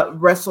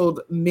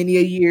 wrestled many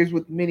a years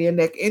with many a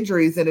neck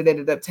injuries, and it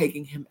ended up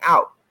taking him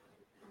out.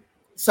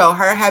 So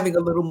her having a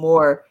little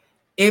more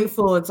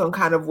influence on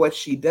kind of what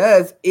she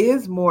does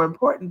is more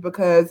important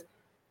because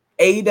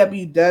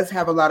AEW does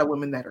have a lot of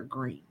women that are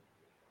green.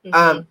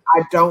 I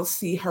don't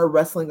see her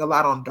wrestling a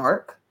lot on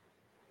Dark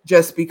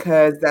just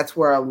because that's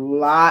where a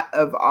lot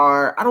of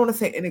our, I don't want to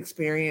say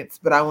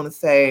inexperienced, but I want to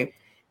say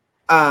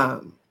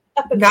not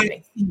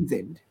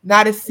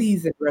as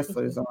seasoned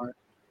wrestlers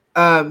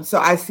are. So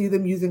I see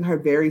them using her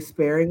very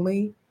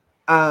sparingly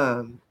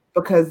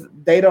because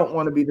they don't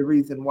want to be the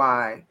reason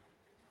why,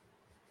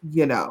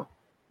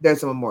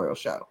 there's a memorial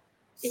show.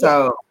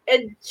 So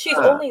and she's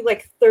only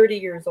like 30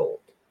 years old.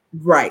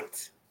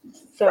 Right.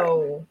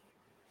 So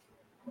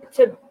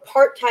to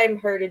part-time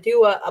her to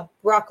do a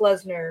Brock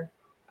Lesnar,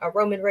 a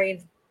Roman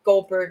Reigns,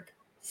 Goldberg,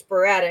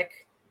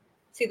 sporadic.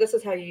 See, this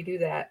is how you do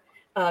that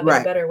in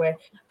a better way.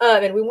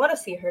 And we want to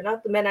see her,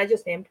 not the men I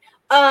just named.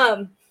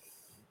 But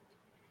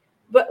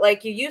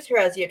like you use her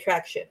as the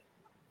attraction.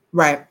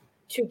 Right.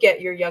 To get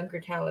your younger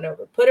talent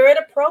over. Put her in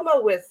a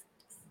promo with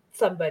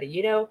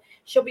somebody,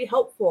 she'll be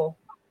helpful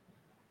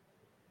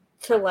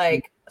to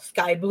like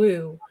Sky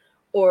Blue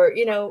or,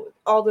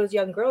 all those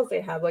young girls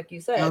they have, like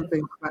you said. I don't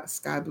think about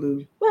Sky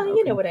Blue. Well,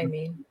 you know what I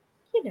mean.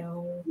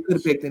 You could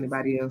have picked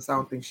anybody else. I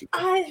don't think she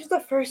could. It's the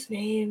first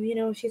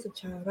name, she's a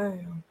child. I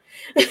don't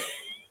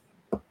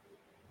know.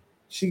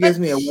 She gives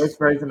me a worse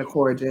version of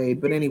Cora Jade,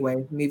 but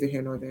anyway, neither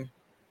here nor there.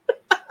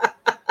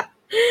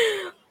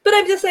 But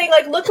I'm just saying,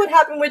 like, look what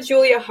happened with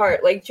Julia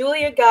Hart. Like,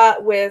 Julia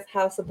got with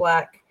House of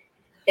Black.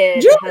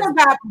 And Julia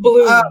got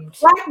bloomed.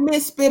 Black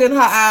misspit in her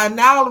eye.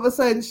 Now all of a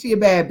sudden she a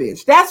bad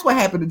bitch. That's what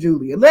happened to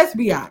Julia. Let's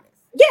be honest.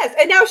 Yes,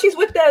 and now she's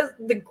with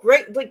the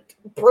great, like,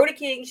 Brody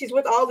King. She's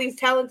with all these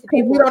talented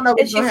people. We don't know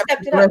and she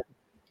stepped it up.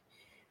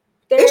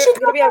 They're going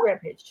to be on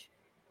Rampage.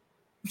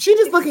 She's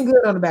just looking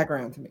good on the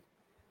background to me.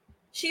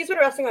 She's been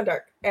wrestling on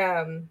Dark.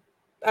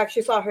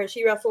 Actually saw her.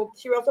 She wrestled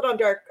on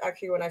Dark,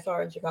 actually, when I saw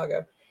her in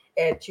Chicago.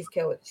 And she's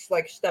killing it. She's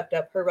like stepped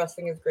up. Her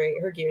wrestling is great.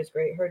 Her gear is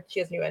great. She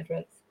has new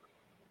entrants.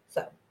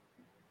 So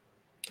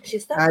she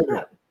stepped it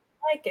up.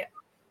 I like it.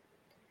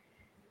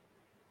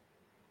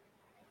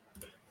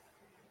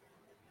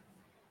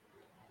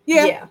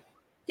 Yeah.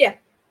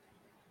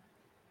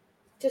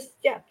 Just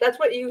that's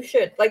what you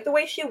should like. The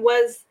way she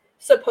was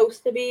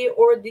supposed to be,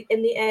 or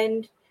in the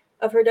end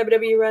of her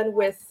WWE run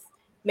with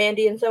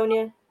Mandy and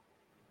Sonya.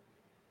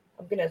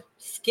 I'm gonna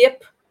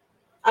skip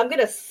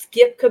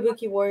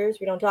Kabuki Warriors.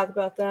 We don't talk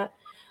about that.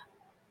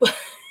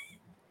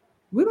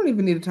 We don't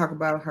even need to talk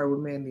about her with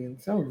Mandy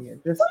and Sonya.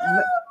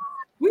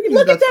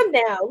 Look at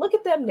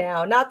them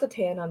now. Not the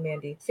tan on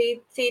Mandy.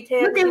 See,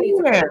 tan. Look at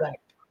her.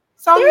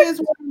 Sonya is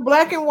wearing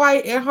black and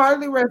white and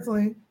hardly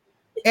wrestling.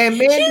 And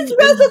Mandy she's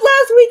wrestled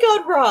last week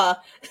on Raw.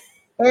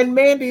 And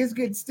Mandy is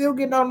still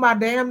getting on my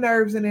damn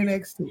nerves in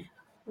NXT.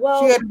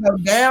 Well, she had to go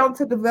down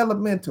to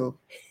developmental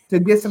to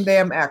get some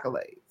damn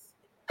accolades.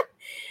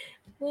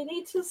 We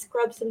need to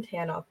scrub some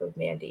tan off of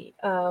Mandy.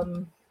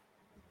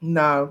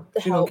 No,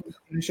 she's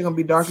gonna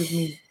be dark as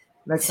me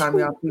next time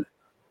y'all see.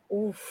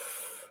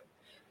 Oof.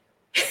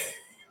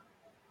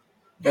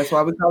 That's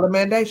why we call it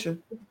mandation.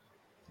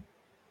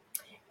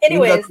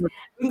 Anyways,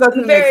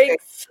 I'm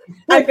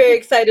very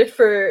excited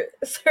for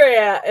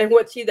Saraya and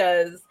what she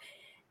does,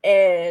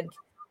 and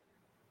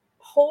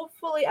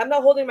hopefully, I'm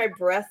not holding my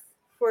breath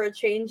for a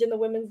change in the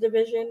women's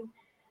division,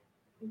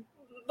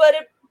 but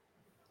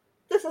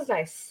this is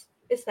nice.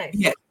 It's nice.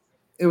 Yeah,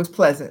 it was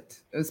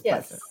pleasant. It was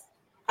pleasant.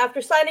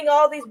 After signing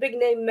all these big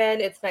name men,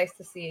 it's nice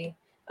to see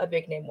a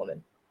big name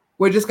woman.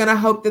 We're just gonna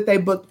hope that they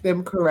booked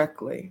them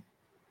correctly.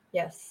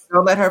 Yes.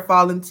 Don't let her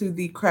fall into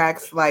the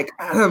cracks like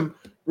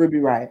Ruby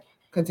Riott.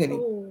 Continue.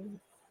 Ooh.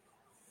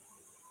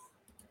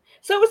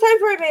 So it was time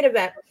for a main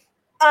event.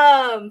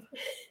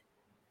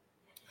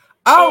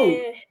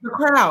 The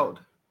crowd.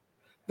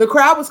 The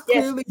crowd was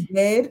clearly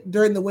dead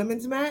during the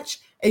women's match,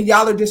 and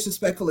y'all are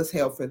disrespectful as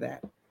hell for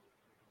that.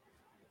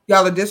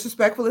 Y'all are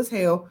disrespectful as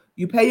hell.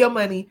 You pay your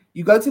money,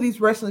 you go to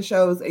these wrestling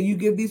shows, and you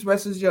give these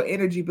wrestlers your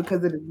energy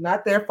because it is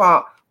not their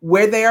fault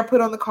where they are put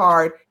on the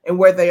card and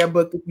where they are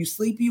booked. If you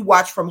sleep, you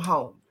watch from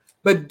home.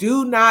 But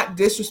do not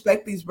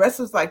disrespect these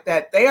wrestlers like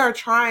that. They're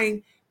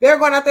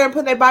going out there and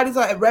putting their bodies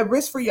at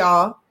risk for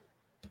y'all.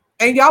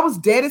 And y'all was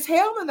dead as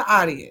hell in the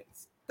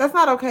audience. That's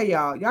not okay,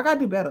 y'all. Y'all got to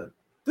do better.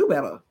 Do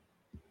better.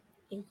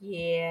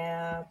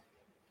 Yeah.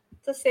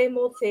 It's the same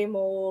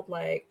old,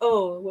 like,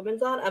 oh,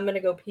 women's on? I'm going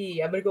to go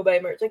pee. I'm going to go buy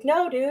merch. Like,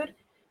 no, dude.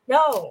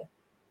 No.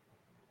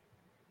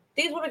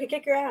 These women can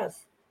kick your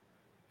ass.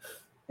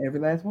 Every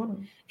last one of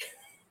them.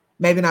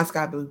 Maybe not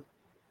Sky Blue.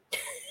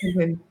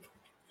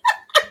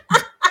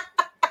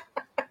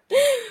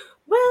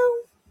 Well,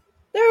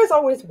 there is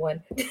always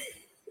one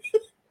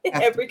in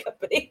every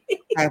company.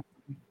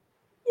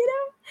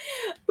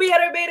 We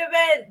had our main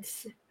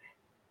event.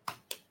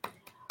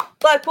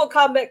 Blackpool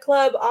Combat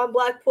Club on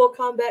Blackpool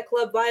Combat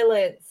Club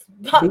violence.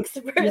 Box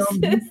versus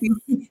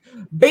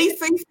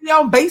BCC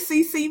on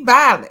BCC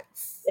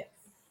violence. Yes.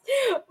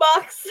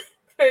 Box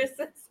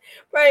versus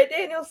Bryan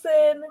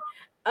Danielson.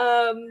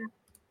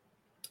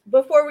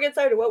 Before we get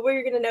started, what were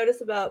you going to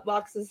notice about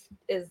Mox's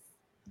is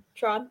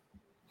Tron?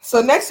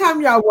 So next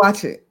time y'all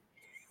watch it,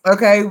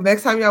 okay,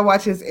 next time y'all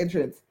watch his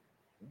entrance,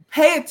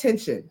 pay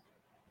attention.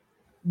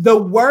 The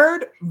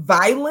word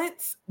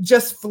violence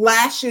just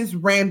flashes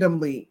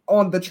randomly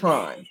on the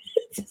Tron.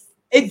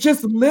 It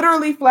just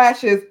literally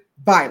flashes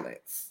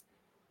violence.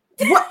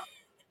 What?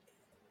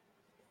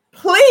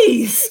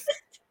 Please.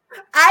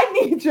 I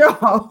need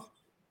y'all.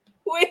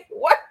 Wait,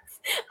 what?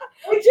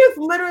 It just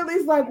literally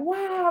is like,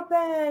 wow,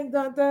 bang,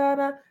 da, da,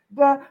 da,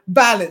 da,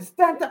 violence.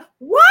 Da, da.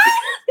 What?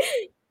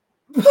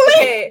 Please.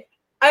 Okay,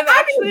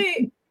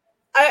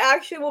 I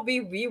actually will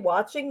be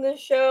rewatching this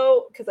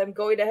show because I'm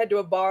going to head to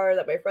a bar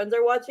that my friends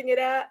are watching it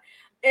at,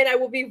 and I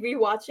will be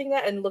rewatching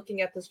that and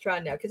looking at this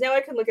Tron now because now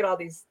I can look at all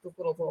these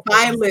little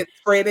violence,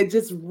 Fred. It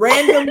just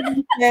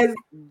randomly says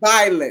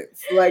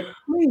violence. Like,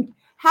 please,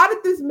 how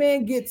did this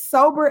man get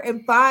sober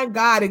and find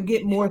God and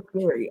get more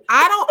scary?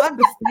 I don't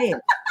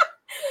understand.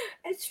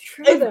 It's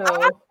true If though.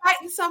 I'm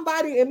fighting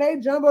somebody and they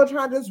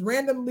jumbotron just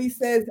randomly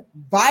says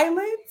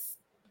violence,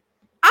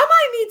 I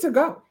might need to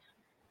go.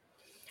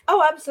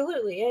 Oh,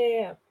 absolutely.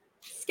 Yeah.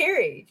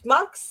 Scary.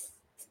 Mox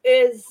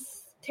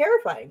is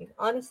terrifying,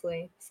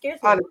 honestly.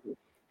 Scares me. Honestly.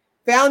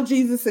 Found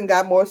Jesus and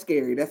got more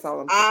scary. That's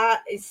all I'm saying.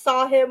 I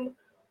saw him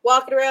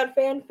walking around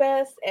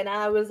FanFest and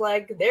I was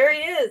like, there he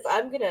is.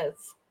 I'm going to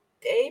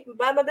stay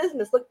by my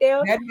business. Look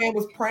down. That man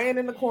was praying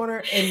in the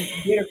corner and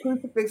did a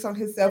crucifix on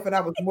himself, and I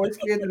was more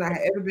scared than I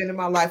had ever been in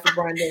my life with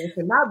Bryan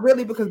Danielson. Not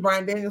really because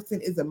Bryan Danielson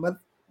is a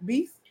mother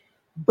beast,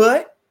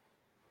 but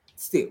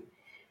still.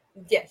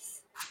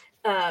 Yes.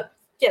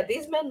 Yeah,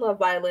 these men love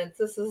violence.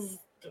 This is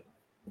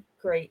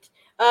great.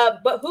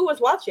 But who was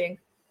watching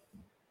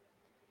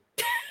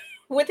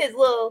with his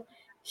little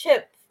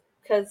chip?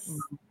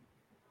 Because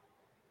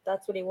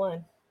that's what he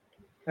won.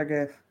 I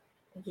guess.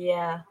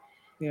 Yeah.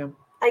 Yeah.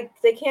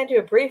 They can't do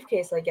a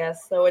briefcase, I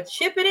guess. So it's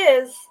chip it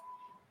is.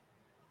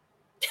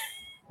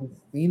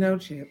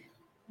 Chip.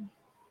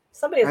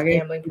 Somebody has a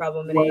gambling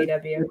problem in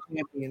AEW.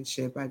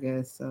 Championship, I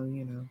guess. So,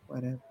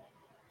 whatever.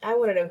 I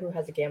want to know who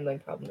has a gambling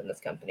problem in this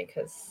company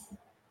because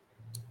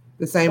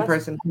the same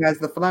person who has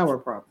the flower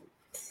problem.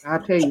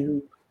 I'll tell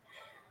you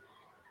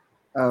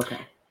who. Okay.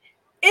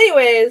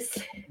 Anyways,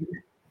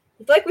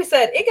 like we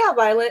said, it got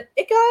violent.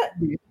 It got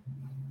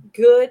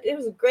good. It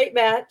was a great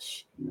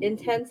match.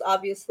 Intense,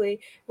 obviously.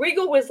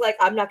 Regal was like,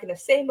 I'm not going to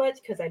say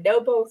much because I know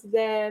both of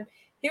them.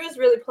 He was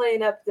really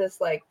playing up this,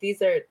 like,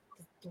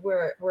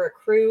 we're a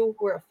crew.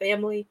 We're a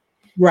family.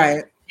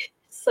 Right.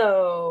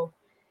 So,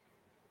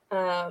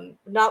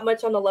 not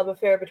much on the love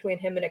affair between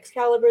him and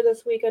Excalibur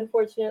this week,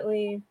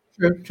 unfortunately.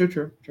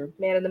 True.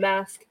 Man in the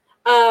Mask.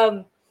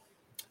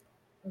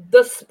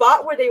 The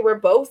spot where they were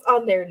both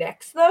on their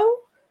necks, though.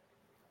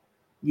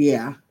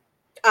 Yeah.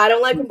 I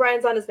don't like when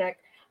Brian's on his neck.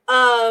 We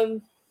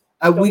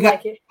got.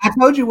 Like it. I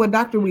told you what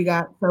doctor we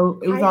got, so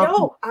it was. I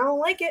don't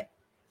like it.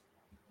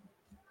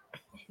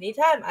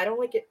 Anytime, I don't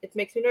like it. It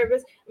makes me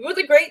nervous. It was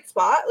a great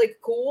spot, like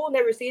cool.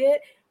 Never seen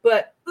it,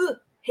 but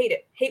hate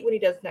it. Hate when he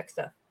does neck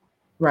stuff.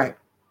 Right.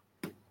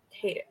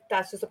 Hate it.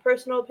 That's just a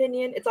personal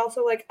opinion. It's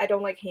also like I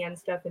don't like hand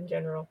stuff in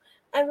general.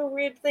 I have a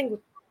weird thing with.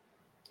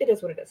 It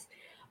is what it is,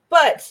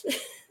 but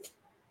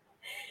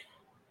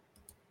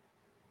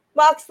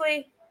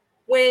Moxley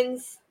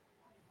wins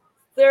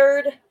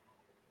third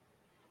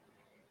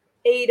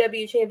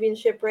AEW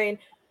championship reign,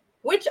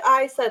 which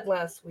I said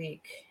last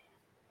week.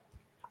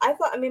 I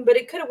thought, but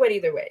it could have went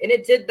either way. And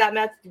it did. That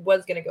match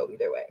was going to go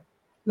either way.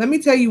 Let me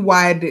tell you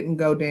why it didn't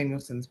go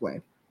Danielson's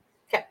way.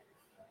 Okay.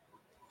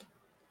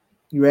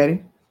 You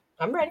ready?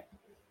 I'm ready.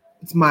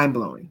 It's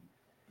mind-blowing.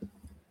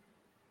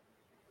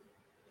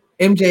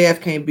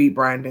 MJF can't beat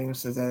Bryan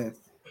Danielson's ass.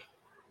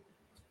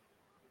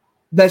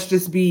 Let's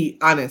just be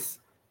honest.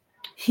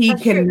 He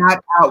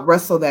cannot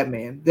out-wrestle that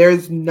man.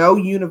 There's no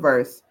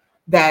universe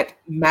that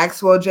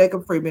Maxwell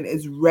Jacob Friedman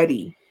is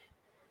ready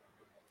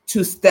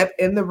to step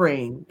in the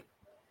ring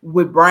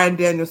with Bryan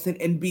Danielson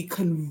and be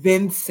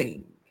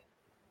convincing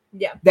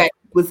that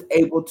he was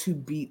able to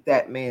beat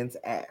that man's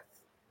ass.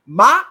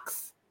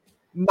 Mox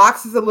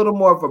is a little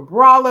more of a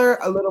brawler,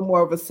 a little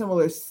more of a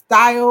similar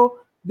style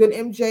than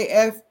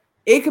MJF.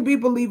 It could be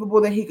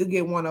believable that he could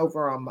get one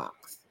over on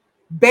Mox.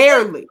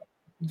 Barely.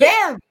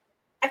 I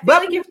feel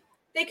like if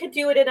they could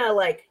do it in a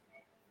like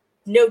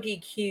no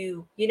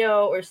DQ,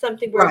 or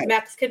something where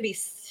Max can be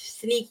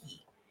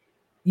sneaky.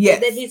 Yes.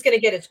 And then he's going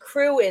to get his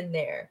crew in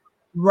there.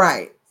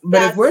 Right.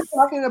 But if we're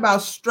talking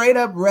about straight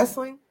up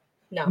wressling,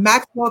 no.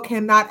 Maxwell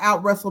cannot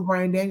out wrestle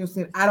Bryan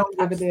Danielson. I don't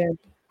give a damn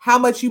how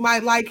much you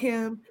might like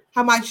him,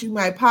 how much you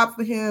might pop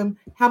for him,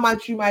 how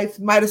much you might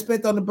have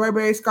spent on the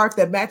Burberry scarf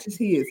that matches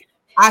his.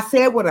 I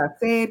said what I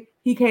said.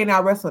 He can't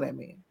out wrestle that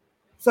man.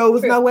 So it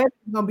was no way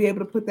he's going to be able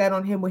to put that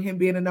on him with him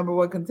being a number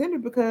one contender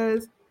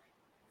because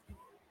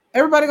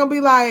everybody going to be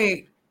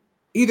like,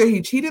 either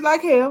he cheated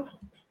like hell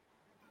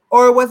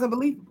or it wasn't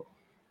believable.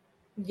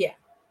 Yeah.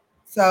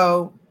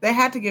 So they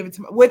had to give it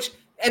to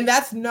and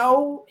that's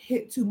no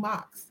hit to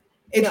Mox.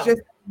 It's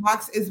just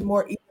Mox is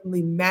more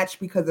evenly matched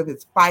because of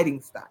his fighting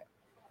style.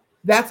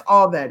 That's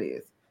all that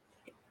is.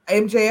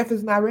 MJF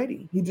is not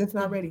ready. He's just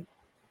not ready.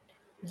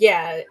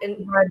 Yeah,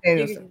 and Bryan you're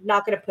Danielson.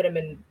 not going to put him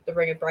in the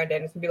ring with Bryan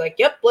Danielson and be like,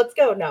 yep, let's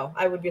go. No,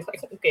 I would be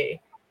like, okay.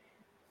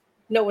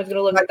 No one's going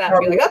to look Like at that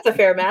and be like, that's a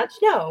fair match.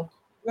 No.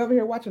 You over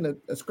here watching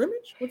a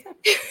scrimmage? What's that?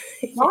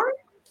 Sorry?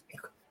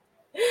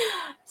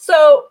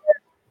 So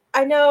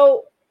I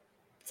know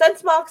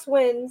since Mox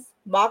wins,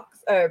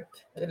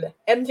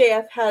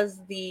 MJF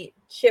has the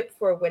chip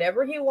for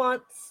whatever he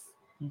wants.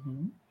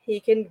 Mm-hmm. He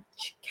can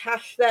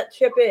cash that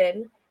chip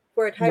in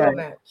for a title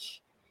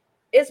match.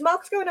 Is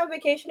Mox going on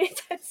vacation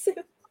anytime soon?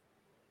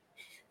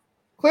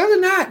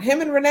 Clearly not.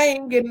 Him and Renee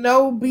ain't getting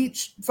no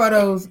beach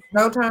photos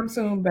no time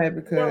soon, babe,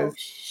 because no,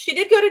 she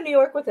did go to New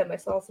York with him. I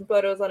saw some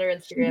photos on her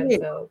Instagram.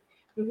 So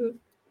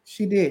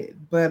she did.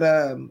 But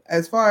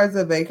as far as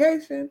a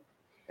vacation,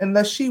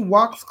 unless she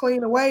walks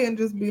clean away and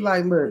just be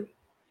like, look,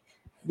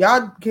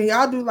 y'all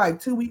do like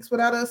 2 weeks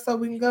without us so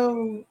we can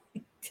go?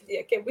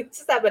 Yeah, can we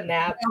just have a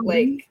nap?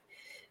 Like,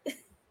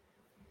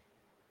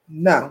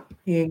 no,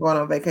 he ain't going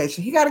on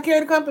vacation. He got to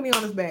carry the company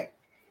on his back.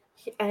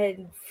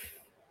 And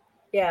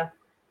yeah,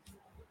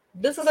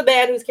 this is a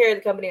man who's carried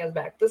the company on his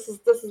back. This is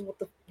what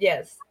the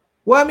yes.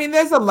 Well, I mean,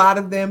 there's a lot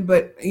of them,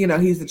 but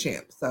he's the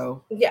champ,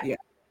 so yeah.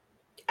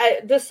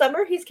 This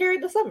summer he's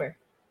carried the summer.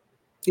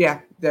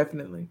 Yeah,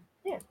 definitely.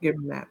 Yeah, give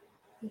him that.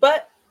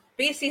 But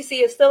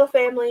BCC is still a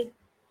family.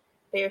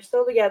 They are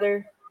still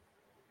together.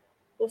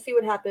 We'll see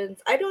what happens.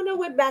 I don't know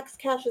when Max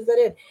cashes that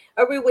in.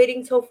 Are we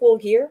waiting till Full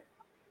Gear?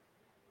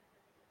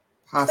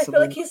 Possibly. I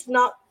feel like he's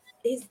not.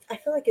 I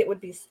feel like it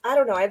would be. I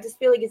don't know. I just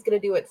feel like he's going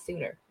to do it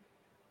sooner,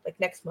 like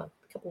next month,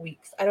 a couple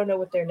weeks. I don't know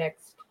what they're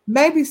next.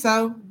 Maybe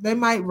so. They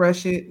might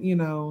rush it.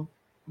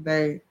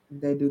 They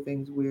do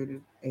things weird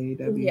at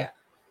AEW. Yeah.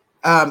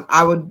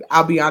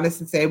 I'll be honest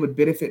and say it would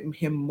benefit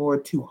him more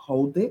to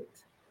hold it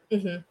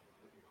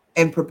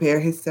and prepare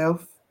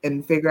himself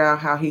and figure out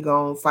how he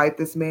gonna fight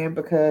this man,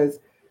 because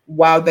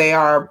while they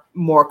are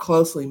more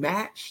closely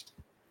matched,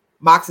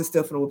 Mox is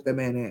still finna whoop that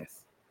man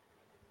ass.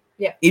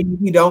 Yeah. If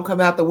you don't come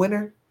out the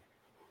winner,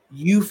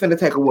 you finna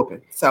take a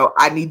whooping. So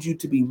I need you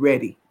to be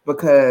ready,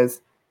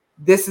 because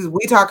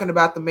we talking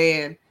about the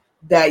man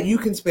that you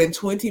can spend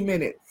 20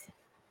 minutes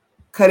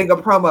cutting a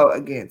promo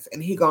against,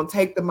 and he gonna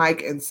take the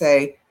mic and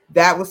say,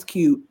 that was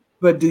cute,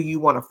 but do you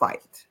want to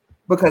fight?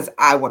 Because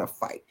I want to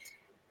fight.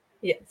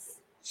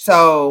 Yes.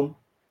 So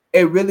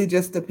it really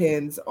just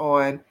depends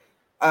on,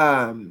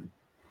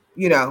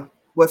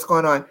 what's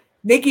going on.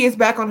 Nikki is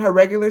back on her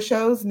regular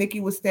shows. Nikki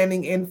was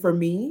standing in for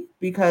me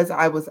because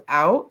I was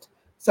out.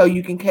 So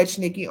you can catch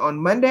Nikki on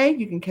Monday.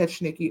 You can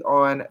catch Nikki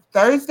on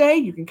Thursday.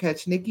 You can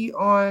catch Nikki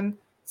on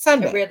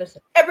Sunday.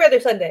 Every other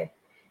Sunday.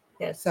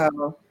 Yes.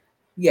 So,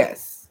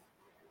 yes,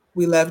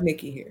 we love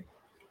Nikki here.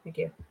 Thank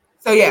you.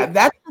 So yeah,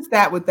 that's just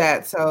that with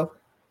that. So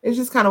it's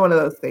just kind of one of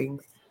those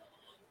things.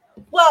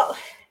 Well,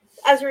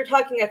 as we were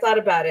talking, I thought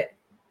about it.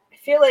 I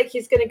feel like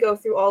he's going to go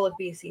through all of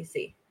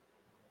BCC.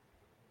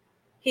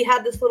 He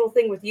had this little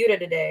thing with Yuta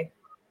today.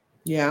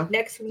 Yeah.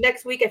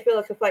 Next week, I feel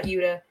like he'll fight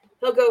Yuta.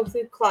 He'll go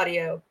through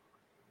Claudio.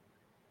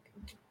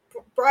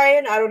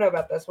 Brian, I don't know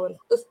about this one.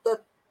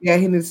 Yeah,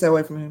 he needs to stay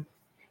away from him.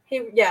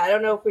 I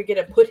don't know if we're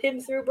going to put him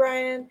through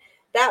Brian.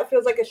 That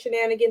feels like a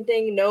shenanigan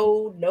thing.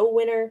 No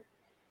winner.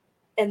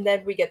 And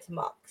then we get to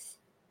Mox.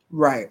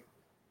 Right.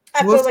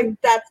 I feel like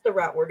that's the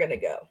route we're going to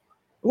go.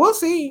 We'll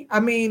see.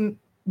 I mean,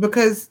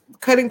 because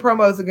cutting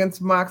promos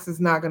against Mox is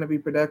not going to be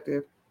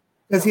productive,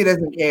 because he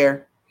doesn't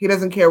care. He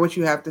doesn't care what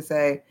you have to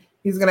say.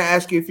 He's going to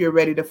ask you if you're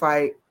ready to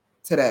fight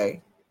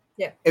today.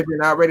 Yeah. If you're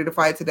not ready to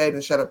fight today,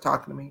 then shut up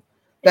talking to me.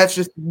 That's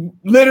just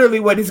literally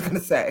what he's going to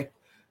say.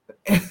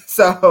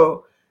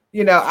 So,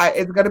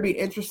 it's going to be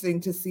interesting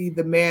to see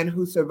the man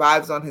who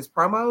survives on his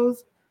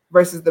promos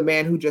versus the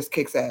man who just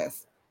kicks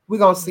ass. We're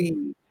going to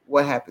see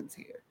what happens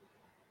here.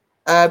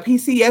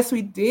 PC, yes,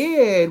 we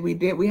did.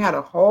 We had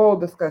a whole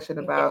discussion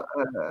about...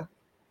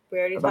 we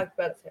already talked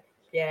about it.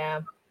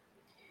 Yeah.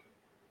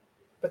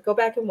 But go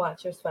back and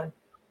watch. It was fun.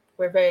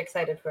 We're very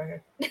excited for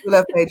her. We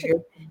love Paige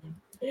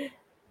here.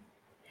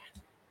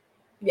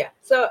 Yeah.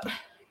 So,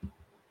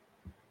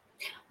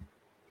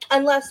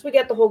 unless we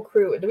get the whole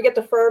crew. Do we get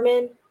the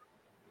Furman?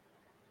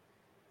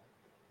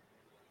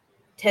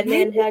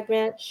 10-man tag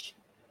match?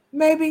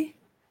 Maybe.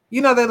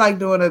 They like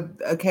doing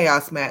a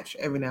chaos match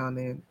every now and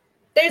then.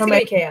 There's going to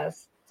be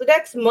chaos. The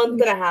next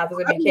month and a half is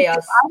going to be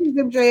chaos. I was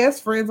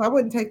MJS friends. I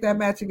wouldn't take that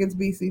match against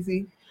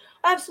BCC.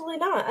 Absolutely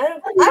not. I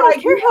don't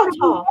care how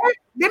tall.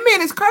 That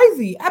man is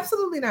crazy.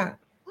 Absolutely not.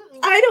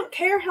 I don't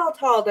care how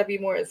tall W.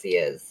 Morrissey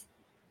is.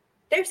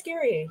 They're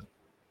scary.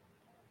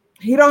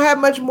 He don't have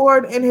much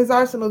more in his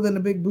arsenal than a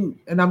big boot,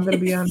 and I'm going to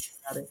be honest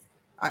about it.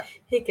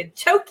 He could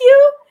choke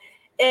you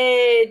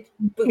and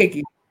kick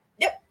you.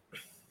 Yep.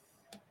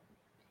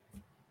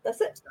 That's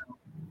it.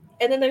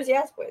 And then there's the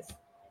Ass Boys.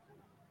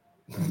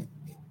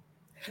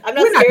 I'm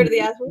not scared of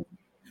the Ass Boys.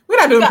 We're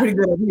not doing pretty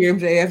good over here,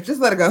 MJF.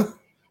 Just let it go.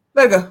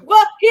 Let it go.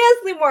 Well, he has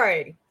Lee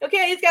Murray.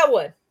 Okay, he's got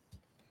one.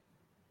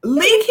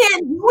 Lee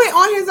can't do it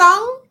on his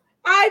own?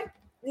 I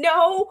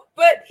know,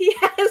 but he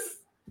has...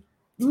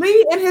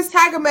 Lee and his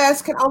Tiger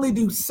Mask can only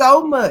do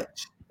so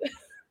much.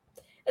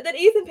 And then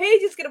Ethan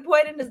Page is gonna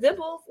point in his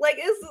dimples. Like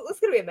it's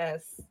gonna be a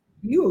mess.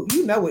 You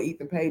know what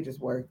Ethan Page is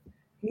worth.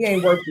 He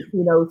ain't worth the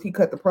Cheetos he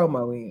cut the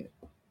promo in.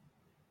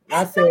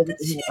 I said it.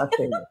 I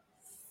said it.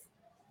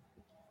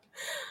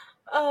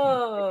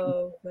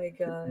 Oh my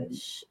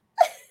gosh.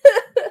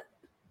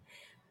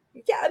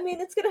 Yeah, I mean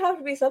it's gonna have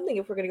to be something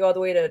if we're gonna go all the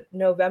way to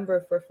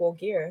November for Full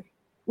Gear.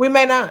 We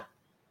may not.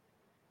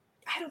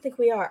 I don't think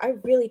we are. I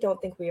really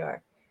don't think we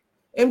are.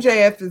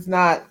 MJF is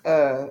not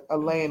a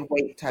laying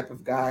weight type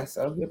of guy,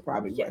 so he'll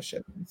probably rush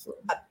it. So.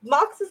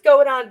 Mox is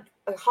going on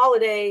a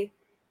holiday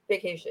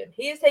vacation.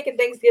 He is taking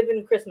Thanksgiving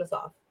and Christmas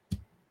off.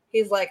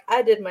 He's like,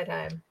 I did my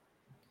time.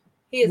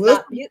 He is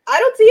not. I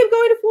don't see him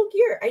going to Full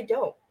Gear. I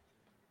don't.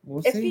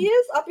 If he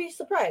is, I'll be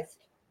surprised.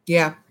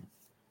 Yeah,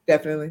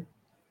 definitely.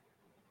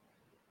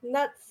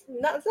 Nuts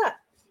that.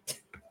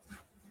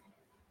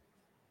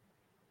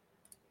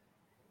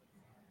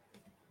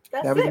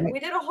 That's it. We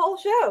did a whole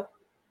show.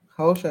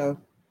 Whole show.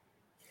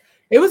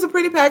 It was a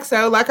pretty packed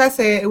show. Like I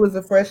said, it was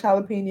a fresh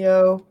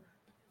jalapeno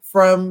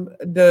from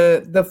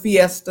the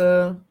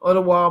Fiesta or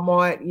the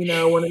Walmart. You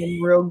know, one of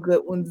them real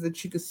good ones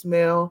that you could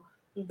smell.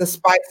 Mm-hmm. The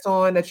spice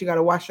on that you got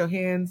to wash your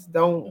hands.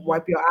 Don't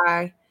wipe your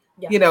eye.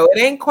 Yeah. You know, it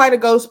ain't quite a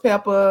ghost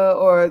pepper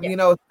or you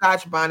know, a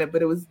Scotch bonnet,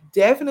 but it was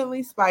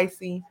definitely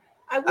spicy.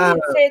 I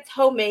wouldn't say it's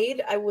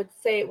homemade. I would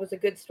say it was a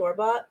good store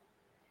bought.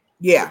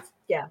 Yeah.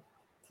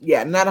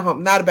 Yeah, not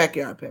a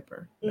backyard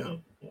pepper. No.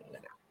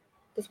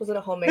 This wasn't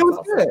a homemade. It was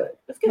salsa, good.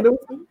 It's good. It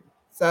was good.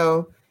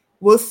 So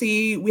we'll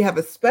see. We have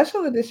a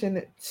special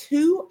edition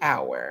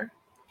 2-hour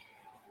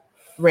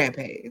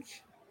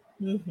Rampage.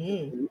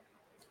 Mm-hmm.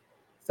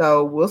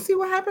 So we'll see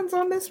what happens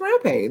on this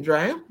Rampage,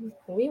 right?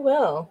 We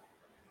will.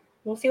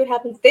 We'll see what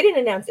happens. They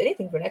didn't announce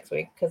anything for next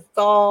week because it's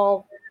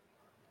all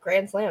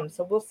Grand Slam.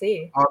 So we'll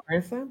see. All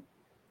Grand Slam?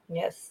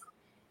 Yes.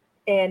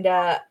 And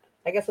I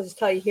guess I'll just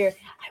tell you here,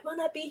 I will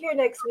not be here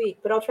next week,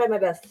 but I'll try my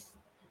best.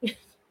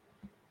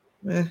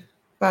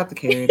 About to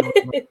carry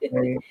it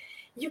on.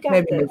 You got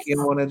Maybe this. Nikki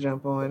don't want to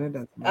jump on. It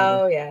doesn't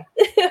matter. Oh, yeah.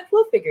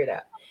 We'll figure it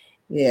out.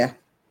 Yeah.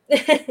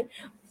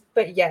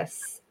 But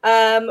yes.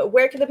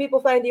 Where can the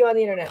people find you on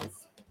the internet?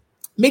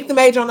 Meek the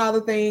Mage on all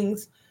the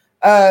things.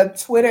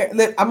 Twitter.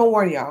 I'm gonna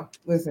warn y'all.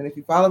 Listen, if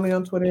you follow me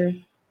on Twitter,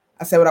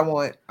 I say what I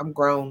want. I'm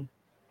grown,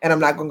 and I'm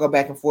not gonna go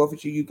back and forth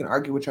with you. You can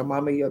argue with your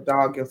mama, your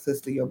dog, your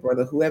sister, your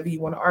brother, whoever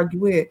you want to argue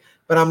with.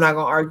 But I'm not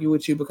gonna argue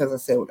with you because I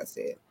said what I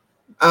said.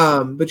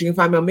 But you can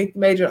find me on Meek the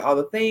Mage on all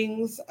the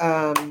things.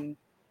 I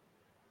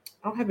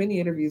don't have any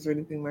interviews or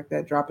anything like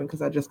that dropping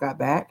because I just got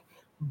back,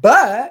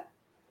 but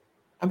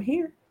I'm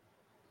here.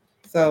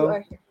 So you are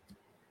here.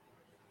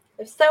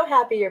 I'm so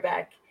happy you're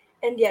back.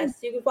 And yes,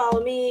 you can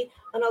follow me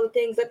on all the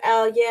things at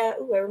Al. Yeah.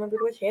 Ooh, I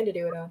remembered which hand to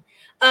do it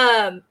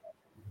on.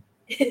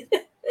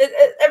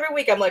 Every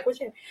week I'm like, which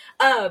hand?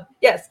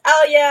 Yes,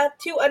 Al. Yeah.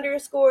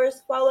 2_.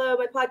 Follow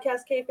my podcast,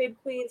 Kayfabe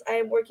Queens. I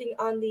am working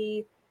on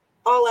the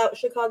All Out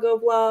Chicago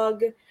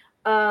vlog.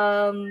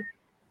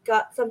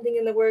 Got something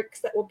in the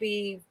works that will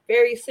be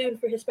very soon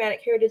for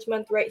Hispanic Heritage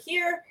Month right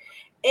here.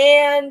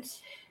 And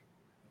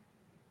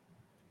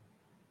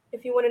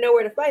if you want to know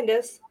where to find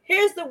us,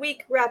 here's the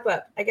week wrap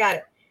up. I got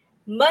it.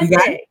 Monday.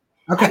 Got it?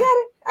 Okay.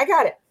 I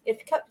got it.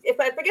 If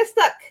I get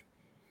stuck,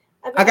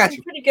 I got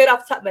you. Pretty good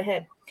off the top of my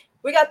head.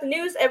 We got the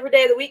news every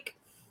day of the week.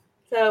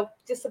 So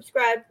just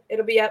subscribe.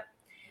 It'll be up.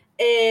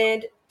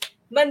 And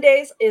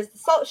Mondays is the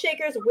Salt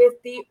Shakers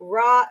with the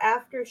Raw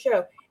After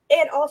Show.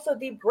 And also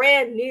the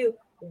brand new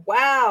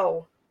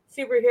Wow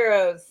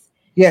Superheroes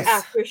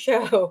After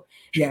Show.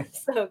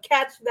 Yes. So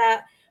catch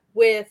that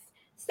with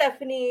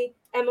Stephanie,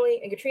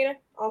 Emily, and Katrina.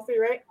 All three,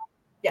 right?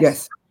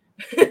 Yes.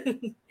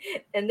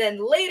 And then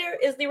later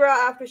is the Raw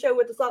After Show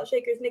with the Salt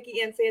Shakers,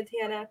 Nikki and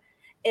Santana.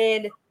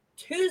 And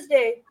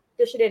Tuesday,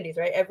 the Shit Indies,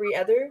 right? Every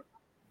other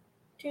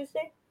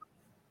Tuesday?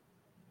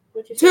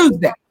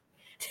 Tuesday.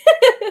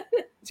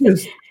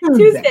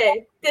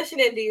 Tuesday, Dish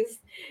and Indies.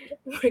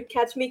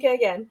 Catch Mika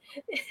again.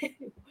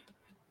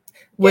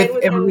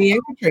 with Emily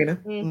and Katrina.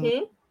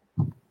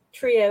 Mm-hmm.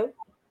 Trio.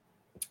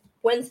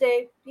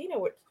 Wednesday, you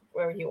know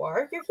where you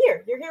are. You're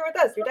here. You're here with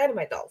us. You're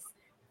Dynamite dolls.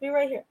 You're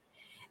right here.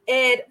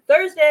 And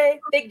Thursday,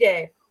 big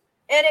day.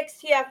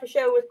 NXT After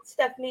Show with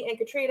Stephanie and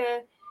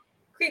Katrina.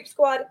 Creep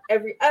Squad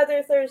every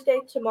other Thursday.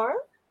 Tomorrow?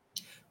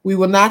 We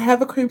will not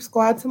have a Creep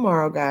Squad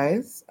tomorrow,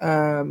 guys.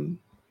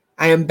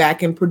 I am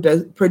back in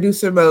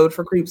producer mode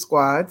for Creep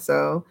Squad,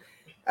 so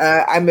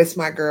I miss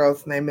my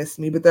girls and they miss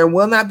me. But there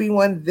will not be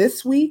one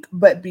this week.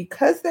 But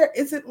because there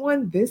isn't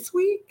one this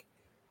week,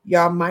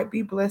 y'all might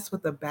be blessed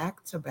with a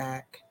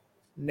back-to-back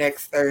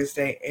next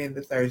Thursday and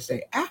the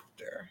Thursday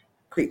after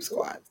Creep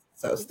Squad.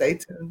 So stay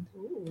tuned.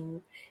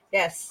 Ooh.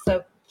 Yes,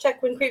 so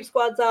check when Creep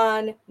Squad's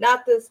on.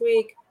 Not this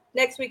week,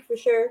 next week for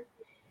sure.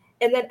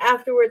 And then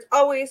afterwards,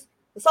 always,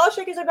 the Salt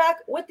Shakers are back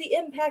with the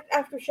Impact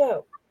After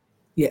Show.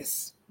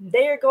 Yes.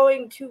 They are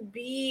going to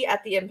be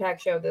at the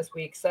Impact Show this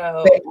week.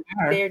 So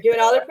they're doing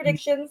all their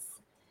predictions.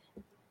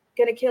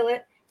 Gonna kill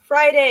it.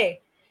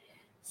 Friday,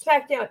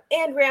 SmackDown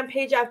and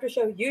Rampage After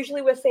Show,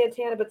 usually with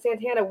Santana, but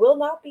Santana will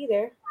not be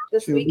there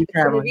this week. It's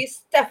going to be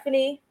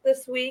Stephanie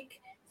this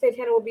week.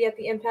 Santana will be at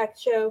the Impact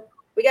show.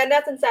 We got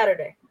nothing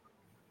Saturday.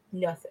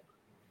 Nothing.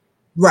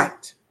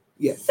 Right.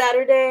 Yes.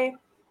 Saturday,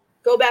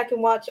 go back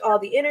and watch all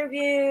the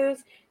interviews.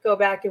 Go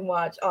back and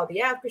watch all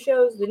the after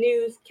shows, the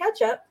news,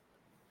 catch up.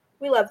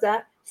 We love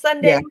that.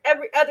 Sunday,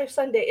 every other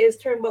Sunday is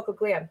Turnbuckle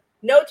Glam.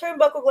 No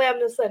Turnbuckle Glam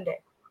this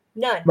Sunday.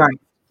 None. Right.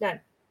 None.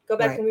 Go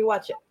back and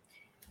rewatch it.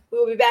 We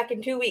will be back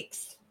in 2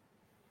 weeks.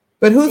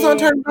 But who's on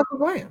Turnbuckle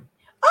Glam?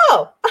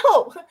 Oh,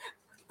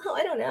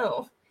 I don't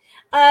know.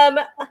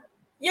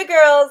 Your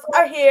girls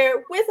are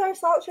here with our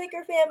Salt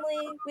Shaker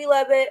family. We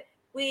love it.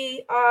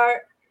 We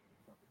are.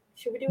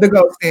 Should we do the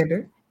gold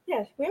standard?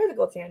 Yeah, we are the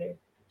gold standard.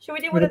 Should we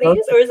do one of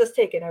these, or is this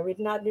taken? Are we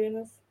not doing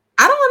this?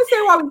 I don't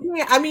understand why we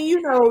can't. I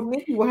mean,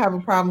 Nikki will have a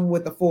problem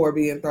with the 4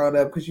 being thrown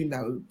up because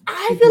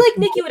I feel like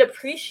Nikki would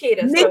appreciate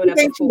us. Nikki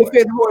thinks she's a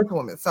fifth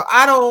horsewoman, so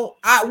I don't.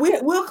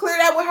 We'll clear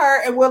that with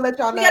her, and we'll let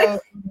y'all know.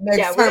 We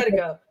gotta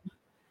go.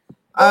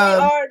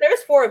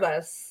 There's 4 of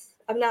us.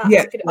 I'm not.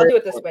 Yes, I'll do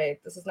it this way.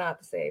 This is not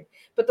the same.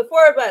 But the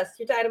 4 of us,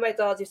 your Dynamite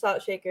dolls, your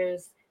Salt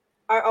Shakers,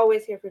 are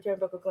always here for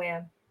Turnbuckle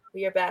Glam.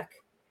 We are back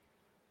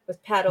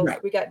with paddles.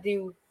 Right. We got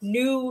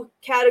new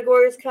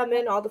categories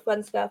coming, all the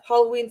fun stuff.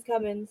 Halloween's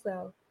coming,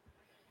 so.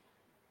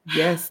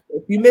 Yes.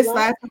 If you missed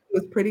last week, it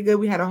was pretty good.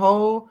 We had a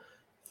whole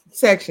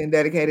section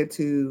dedicated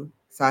to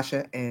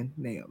Sasha and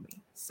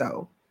Naomi.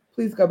 So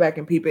please go back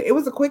and peep it. It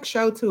was a quick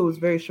show, too. It was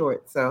very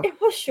short. So it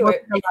was short.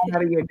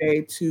 Out of your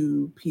day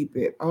to peep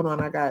it. Hold on.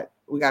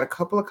 We got a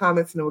couple of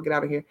comments and then we'll get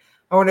out of here.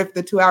 I wonder if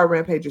the 2-hour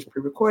Rampage is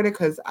pre-recorded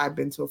because I've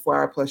been to a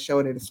 4-hour plus show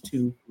and it is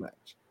too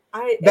much.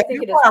 I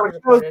think it is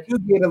pre-recorded. You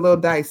get a little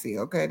dicey,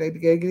 okay? They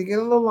get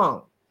a little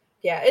long.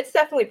 Yeah, it's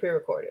definitely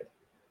pre-recorded.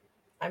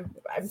 I'm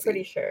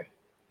pretty sure.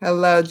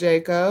 Hello,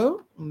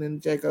 Jaco. And then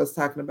Jaco's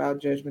talking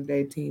about Judgment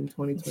Day Team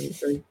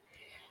 2023.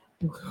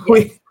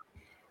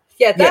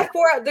 That's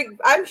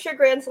I'm sure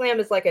Grand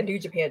Slam is like a New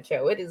Japan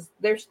show.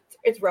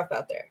 It's rough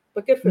out there,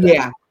 but good for them.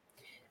 Yeah.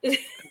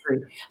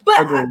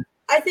 But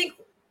I think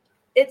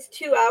it's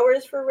 2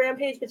 hours for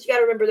Rampage, but you got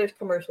to remember there's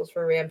commercials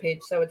for Rampage,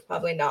 so it's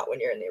probably not when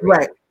you're in the arena.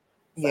 Right.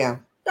 So yeah.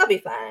 That'll be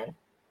fine.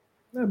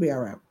 That'll be all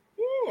right.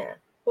 Yeah.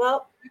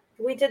 Well,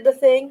 we did the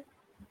thing.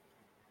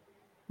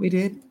 We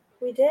did.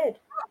 We did.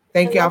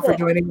 Thank y'all for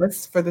joining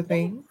us for the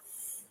thing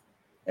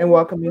and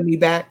welcoming me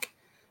back.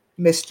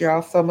 Missed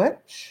y'all so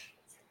much.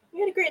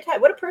 We had a great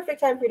time. What a perfect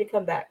time for you to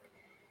come back.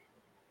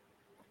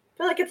 I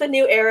feel like it's a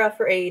new era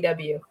for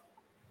AEW.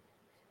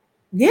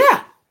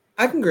 Yeah,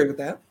 I can agree with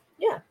that.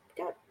 Yeah,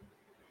 God.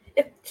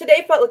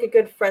 Today felt like a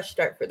good fresh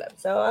start for them,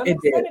 so I'm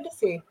excited to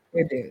see.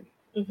 It did.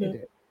 Mm-hmm. It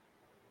did.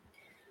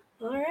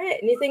 All right.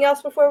 Anything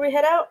else before we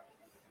head out?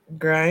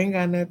 Girl, I ain't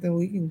got nothing.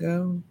 We can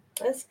go.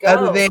 Let's go.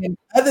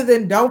 Other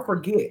than don't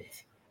forget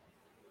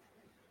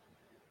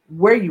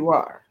where you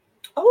are.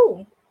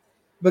 Oh.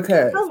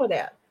 Because tell me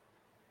that.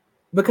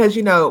 Because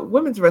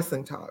Women's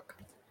Wrestling Talk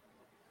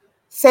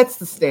sets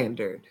the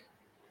standard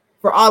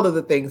for all of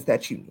the things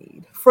that you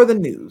need, for the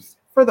news,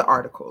 for the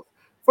articles,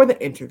 for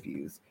the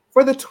interviews,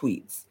 for the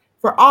tweets,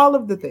 for all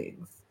of the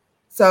things.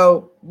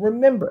 So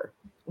remember,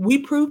 we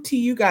prove to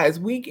you guys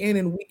week in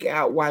and week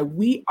out why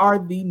we are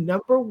the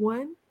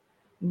 #1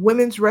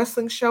 women's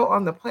wrestling show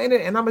on the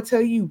planet. And I'm going to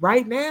tell you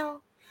right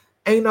now,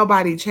 ain't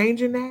nobody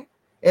changing that.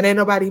 And ain't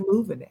nobody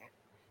moving that.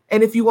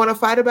 And if you want to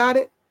fight about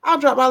it, I'll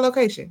drop my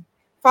location.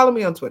 Follow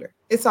me on Twitter.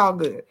 It's all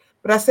good.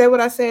 But I said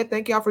what I said.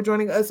 Thank y'all for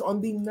joining us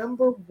on the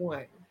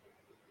 #1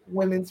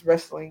 women's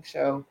wrestling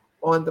show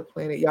on the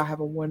planet. Y'all have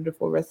a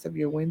wonderful rest of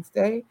your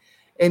Wednesday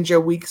and your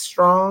week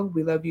strong.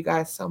 We love you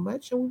guys so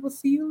much, and we will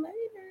see you later.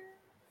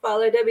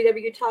 Follow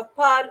WW Talk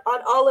Pod on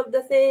all of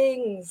the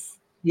things.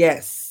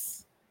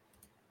 Yes.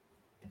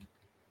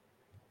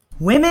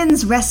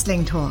 Women's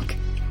Wrestling Talk,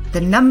 the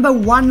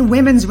 #1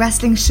 women's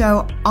wrestling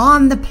show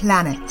on the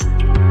planet.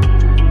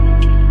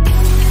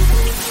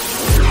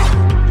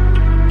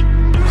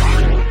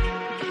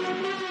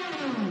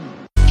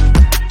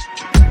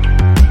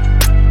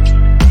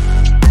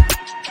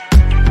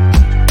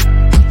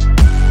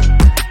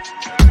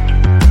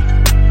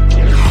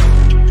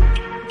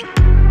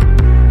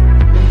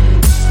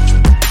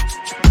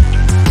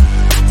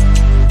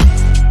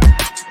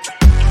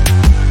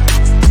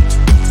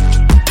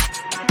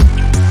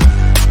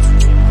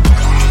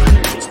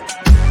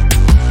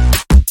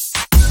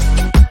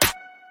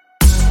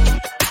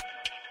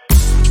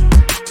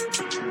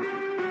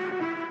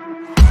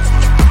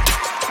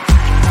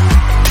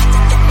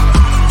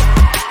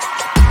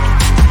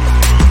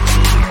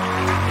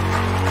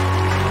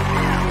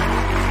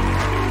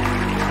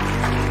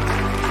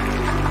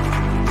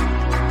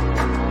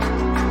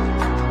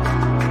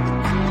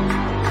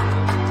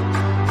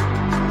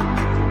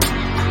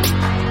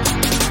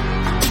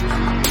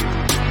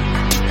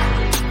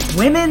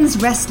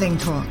 Women's Wrestling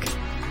Talk,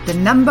 the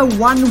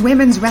 #1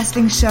 women's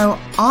wrestling show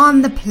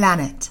on the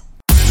planet.